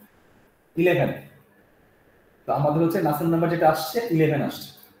 11। তো আমাদের হচ্ছে নাসেল নাম্বার যেটা আসছে 11 আসছে।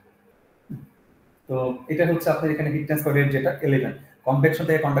 তো এটা হচ্ছে আপনার এখানে হিট ট্রান্সফার রেট যেটা 11, কনভেকশন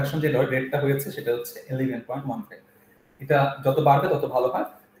থেকে কন্ডাকশন যে রেটটা হয়েছে সেটা হচ্ছে 11.15। এটা যত বাড়বে তত ভালো হয়।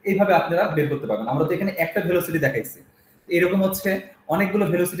 এইভাবে আপনারা বের করতে পারবেন। আমরা তো এখানে একটা ভেলোসিটি দেখাইছি, এরকম হচ্ছে অনেকগুলো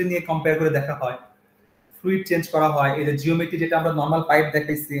ভেলোসিটি নিয়ে কম্পেয়ার করে দেখা হয়, ফ্লুইড চেঞ্জ করা হয়। এই যে জিওমেট্রি যেটা আমরা নরমাল পাইপ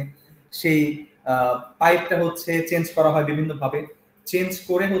দেখাইছি, সেই পাইপটা হচ্ছে চেঞ্জ করা হয় বিভিন্ন ভাবে, চেঞ্জ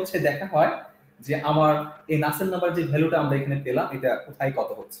করে হচ্ছে দেখা হয় যে আমার এই নাসেল নাম্বার যে ভ্যালুটা আমরা এখানে পেলাম এটা কোথায় কত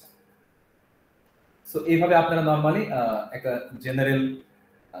হচ্ছে। সো এইভাবে আপনারা নরমালি একটা জেনারেল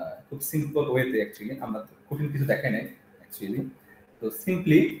খুব সিম্পল ওয়েতে, অ্যাকচুয়ালি আমরা কঠিন কিছু দেখাই নাই অ্যাকচুয়ালি, তো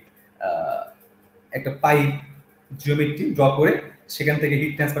সিম্পলি একটা পাইপ জিওমেট্রি ড্র করে সেখান থেকে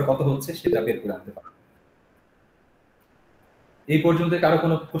হিট ট্রান্সফার কত হচ্ছে সেটা বের করে আনতে পারবেন। এই পর্যন্ত কারো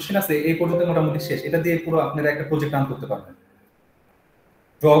কোনো কোশ্চেন আছে? এই পর্যন্ত মোটামুটি শেষ। এটা দিয়ে পুরো আপনারা একটা প্রজেক্ট রান করতে পারবেন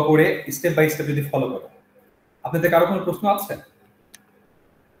ড্র করে স্টেপ বাই স্টেপ যদি ফলো করেন। আপনাদের কারো কোনো প্রশ্ন আছে?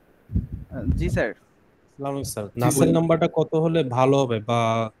 জি স্যার। আসসালামু আলাইকুম স্যার, নাসেল নাম্বারটা কত হলে ভালো হবে বা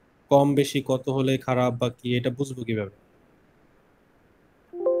কম বেশি কত হলে খারাপ বা কি, এটা বুঝবো কিভাবে?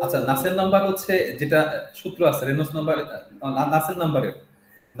 আচ্ছা, নাসেল নাম্বার হচ্ছে যেটা সূত্র আছে রেনল্ডস নাম্বার,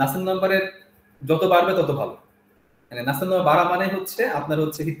 নাসেল নাম্বারের যত বাড়বে তত ভালো। মানে নাসেল নাম্বার বাড়া মানে হচ্ছে আপনার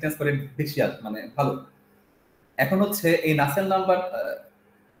হচ্ছে হিট ট্রান্সফারের বেশি মানে ভালো। এখন হচ্ছে এই নাসেল নাম্বার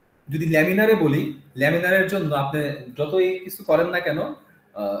যদি ল্যামিনারে বলি, ল্যামিনারের জন্য আপনি যতই কিছু করেন না কেন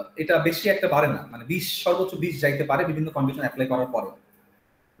এটা বেশি একটা বাড়ে না, মানে 20 সর্বোচ্চ 20 যাইতে পারে বিভিন্ন কন্ডিশন অ্যাপ্লাই করার পরে।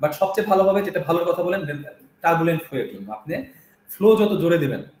 বাট সবচেয়ে ভালো হবে যেটা ভালোর কথা বলেন টার্বুলেন্ট ফ্লো এর জন্য আপনি ফ্লো যত জোরে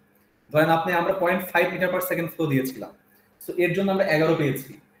দিবেন, ধরেন আমরা 0.5 মিটার পার সেকেন্ড ফ্লো দিয়েছিলাম, সো এর জন্য আমরা 11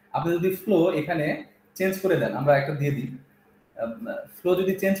 পেয়েছি। আপনি যদি ফ্লো এখানে চেঞ্জ করে দেন, আমরা একটা দিয়ে দিই, ফ্লো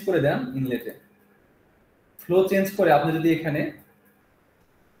যদি চেঞ্জ করে দেন ইনলেটে, ফ্লো চেঞ্জ করে আপনি যদি এখানে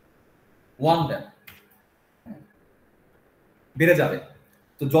 1 দেন বেড়ে যাবে।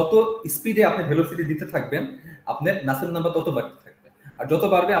 তো যত স্পিডে আপনি ভেলোসিটি দিতে থাকবেন আপনার নাসেল নাম্বার তত বাড়তে থাকবে, আর যত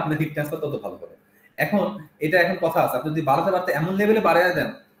বাড়বে আপনার হিট ট্রান্সফার তত ভালো হবে। এখন কথা আছে, আপনি যদি বাড়াতে এমন লেভেলে বাড়ায় দেন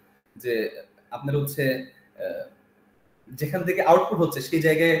যে আপনার হচ্ছে যেখান থেকে আউটপুট হচ্ছে সেই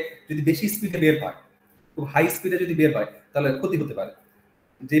জায়গায় যদি বেশি স্পিডে বের হয়, খুব হাই স্পিডে যদি বের হয় তাহলে ক্ষতি হতে পারে,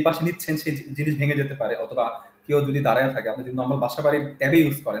 যে পাশে নিচ্ছেন সেই জিনিস ভেঙে যেতে পারে, অথবা কেউ যদি দাঁড়ায় থাকে, আপনি যদি নর্মাল বাসা বাড়ির ট্যাবে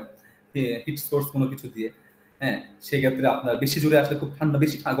ইউজ করেন হিট সোর্স কোনো কিছু দিয়ে, হ্যাঁ সেই ক্ষেত্রে আপনার বেশি জোরে আসলে খুব ঠান্ডা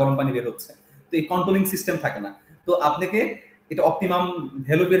বেশি গরম পানি বের হচ্ছে, তো এই কন্ট্রোলিং সিস্টেম থাকে না। তো আপনাকে এটা অপটিমাম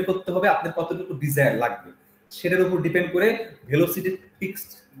ভ্যালু বের করতে হবে, আপনার কতটুকু ডিজায়ার লাগবে সেটার উপর ডিপেন্ড করে ভেলোসিটি ফিক্সড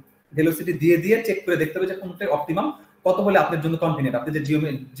ভেলোসিটি দিয়ে চেক করে দেখতে হবে যে কোনটা অপটিমাম, কত হলে আপনার জন্য কনভিনিয়েন্ট, আপনি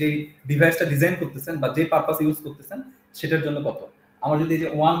যে ডিভাইসটা ডিজাইন করতেছেন বা যে পারপাস ইউজ করতেছেন সেটার জন্য কত। আমরা যদি এই যে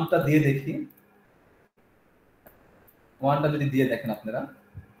 1টা দিয়ে দেখি, 1টা যদি দিয়ে দেখেন আপনারা,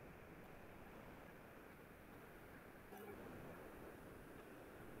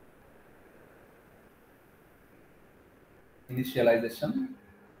 ইনিশিয়ালাইজেশন,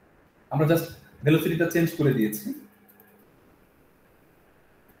 আমরা জাস্ট ভেলোসিটিটা চেঞ্জ করে দিয়েছি।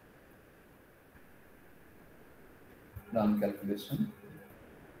 রান ক্যালকুলেশন,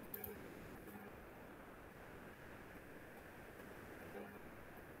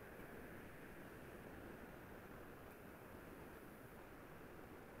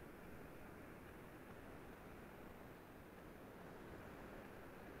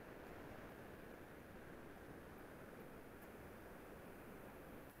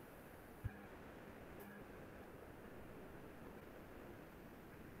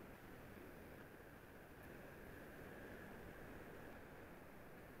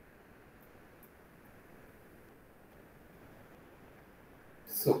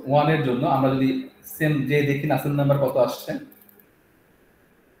 সো 1 এর জন্য আমরা যদি সেম যে দেখি নাসেল নাম্বার কত আসছে,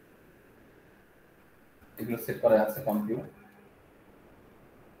 এগুলো সেট করা আছে কম্পিউটার।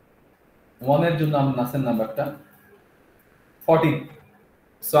 1 এর জন্য আমরা নাসেল নাম্বারটা 14,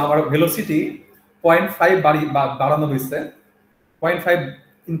 সো আমার ভেলোসিটি 0.5 বাড়ানো হয়েছে, 0.5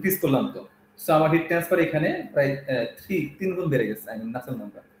 ইনক্রিজ করলাম, তো সো আমার হিট ট্রান্সফার এখানে প্রায় 3 গুণ বেড়ে গেছে, নাসেল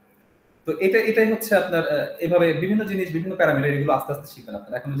নাম্বার। তো এটাই হচ্ছে আপনার এভাবে বিভিন্ন জিনিস, বিভিন্ন প্যারামিটার, এগুলো আস্তে আস্তে শিখবেন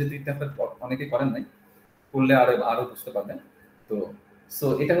আপনারা। এখন যদি হিট ট্রান্সফার অনেকে করেন নাই, করলে আরো বুঝতে পারবেন। তো সো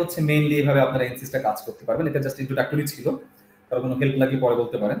এটা হচ্ছে মেইনলি এইভাবে আপনারা এনসিসটা কাজ করতে পারবেন। এটা জাস্ট ইন্ট্রোডাক্টরি ছিল, কারো কোনো হেল্প লাগলে পরে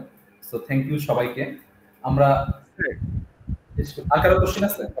বলতে পারেন। সো থ্যাংক ইউ সবাইকে। আমরা আর কারো কোশ্চেন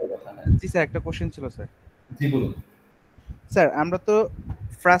আছে? জি স্যার, একটা কোশ্চেন ছিল স্যার। জি বলুন স্যার, আমরা তো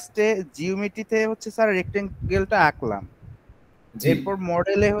ফার্স্টে জিওমেট্রিতে হচ্ছে স্যার রেক্টেঙ্গেলটা আঁকলাম, এরপর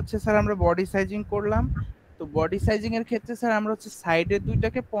মডেলে হচ্ছে স্যার আমরা বডি সাইজিং করলাম। তো বডি সাইজিং এর ক্ষেত্রে স্যার আমরা হচ্ছে সাইডের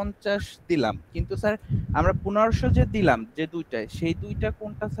দুইটাকে 50 দিলাম, কিন্তু স্যার আমরা 1500 যে দিলাম যে দুইটায়, সেই দুইটা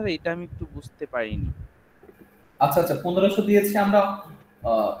কোনটা স্যার, এটা আমি একটু বুঝতে পারিনি। আচ্ছা 1500 দিয়েছি আমরা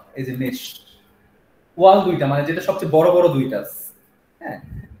এই যে মেশ ওয়াল দুইটা, মানে যেটা সবচেয়ে বড় বড় দুইটা, হ্যাঁ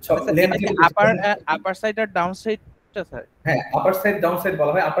আপার সাইড আর ডাউন সাইডটা স্যার? হ্যাঁ, আপার সাইড ডাউন সাইড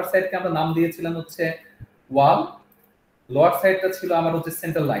বলা হয়। আপার সাইডকে আমরা নাম দিয়েছিলাম হচ্ছে ওয়াল, লোয়ার সাইডটা ছিল আমার হচ্ছে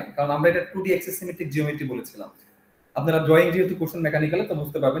সেন্টার লাইন, কারণ আমরা এটা 2D অ্যাক্সিসিমেট্রিক জিওমেট্রি বলেছিলাম। আপনারা ড্রয়িং যেহেতু করছেন মেকানিক্যালে, তো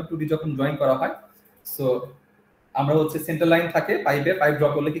বুঝতে পারবেন 2D যখন ড্রয়িং করা হয়, সো আমরা হচ্ছে সেন্টার লাইন থাকে পাইপে, পাইপ ড্র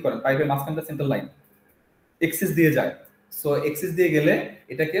করলে কি করেন, পাইপের মাঝখানটা সেন্টার লাইন এক্সিস দিয়ে যায়। সো এক্সিস দিয়ে গেলে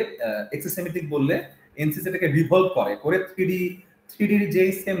এটাকে অ্যাক্সিসিমেট্রিক বললে এনসিস এটাকে রিভলভ করে 3D যে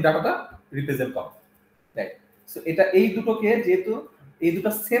সেম ডাটাটা রিপ্রেজেন্ট করে, রাইট? সো এটা এই দুটোকে, যেহেতু এই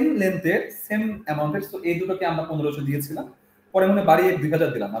দুটো সেম লেন্থের, সেম অ্যামাউন্টের, সো এই দুটোকে আমরা 1500 দিয়েছিলাম, পরে মনে বাড়িয়ে 2000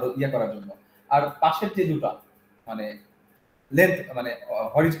 দিলাম আরো করার জন্য। আর পাশের যে দুটো মানে লেন্থ, মানে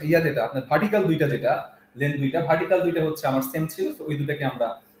যেটা আপনার ভার্টিক্যাল দুইটা, যেটা লেন্থ দুইটা, ভার্টিক্যাল দুইটা হচ্ছে আমার সেম ছিল, তো ওই দুটাকে আমরা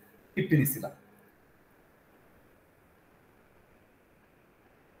 50 নিছিলাম।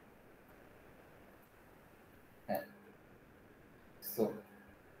 হ্যাঁ, সো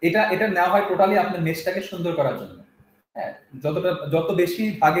এটা নেওয়া হয় টোটালি আপনার মেশটাকে সুন্দর করার জন্য। হ্যাঁ, যত বেশি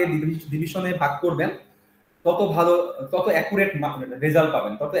ভাগে ডিভিশনে ভাগ করবেন, তত ভালো, তত অ্যাকুরেট রেজাল্ট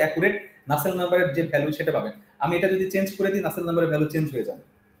পাবেন, তত অ্যাকুরেট নাসেল নাম্বারের যে ভ্যালু সেটা পাবেন। আমি এটা যদি চেঞ্জ করে দিই, নাসেল নাম্বারের ভ্যালু চেঞ্জ হয়ে যাবে।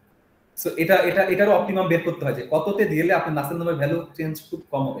 সো এটারও অপটিমাম বের করতে হয় যে কততে দিলে আপনার নাসেল নাম্বার ভ্যালু চেঞ্জ খুব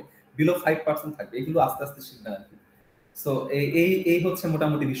কম হবে, বিলো 5% থাকবে। এগুলো আস্তে আস্তে শিখবেন আর কি। সো এই হচ্ছে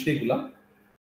মোটামুটি বিষয়গুলো।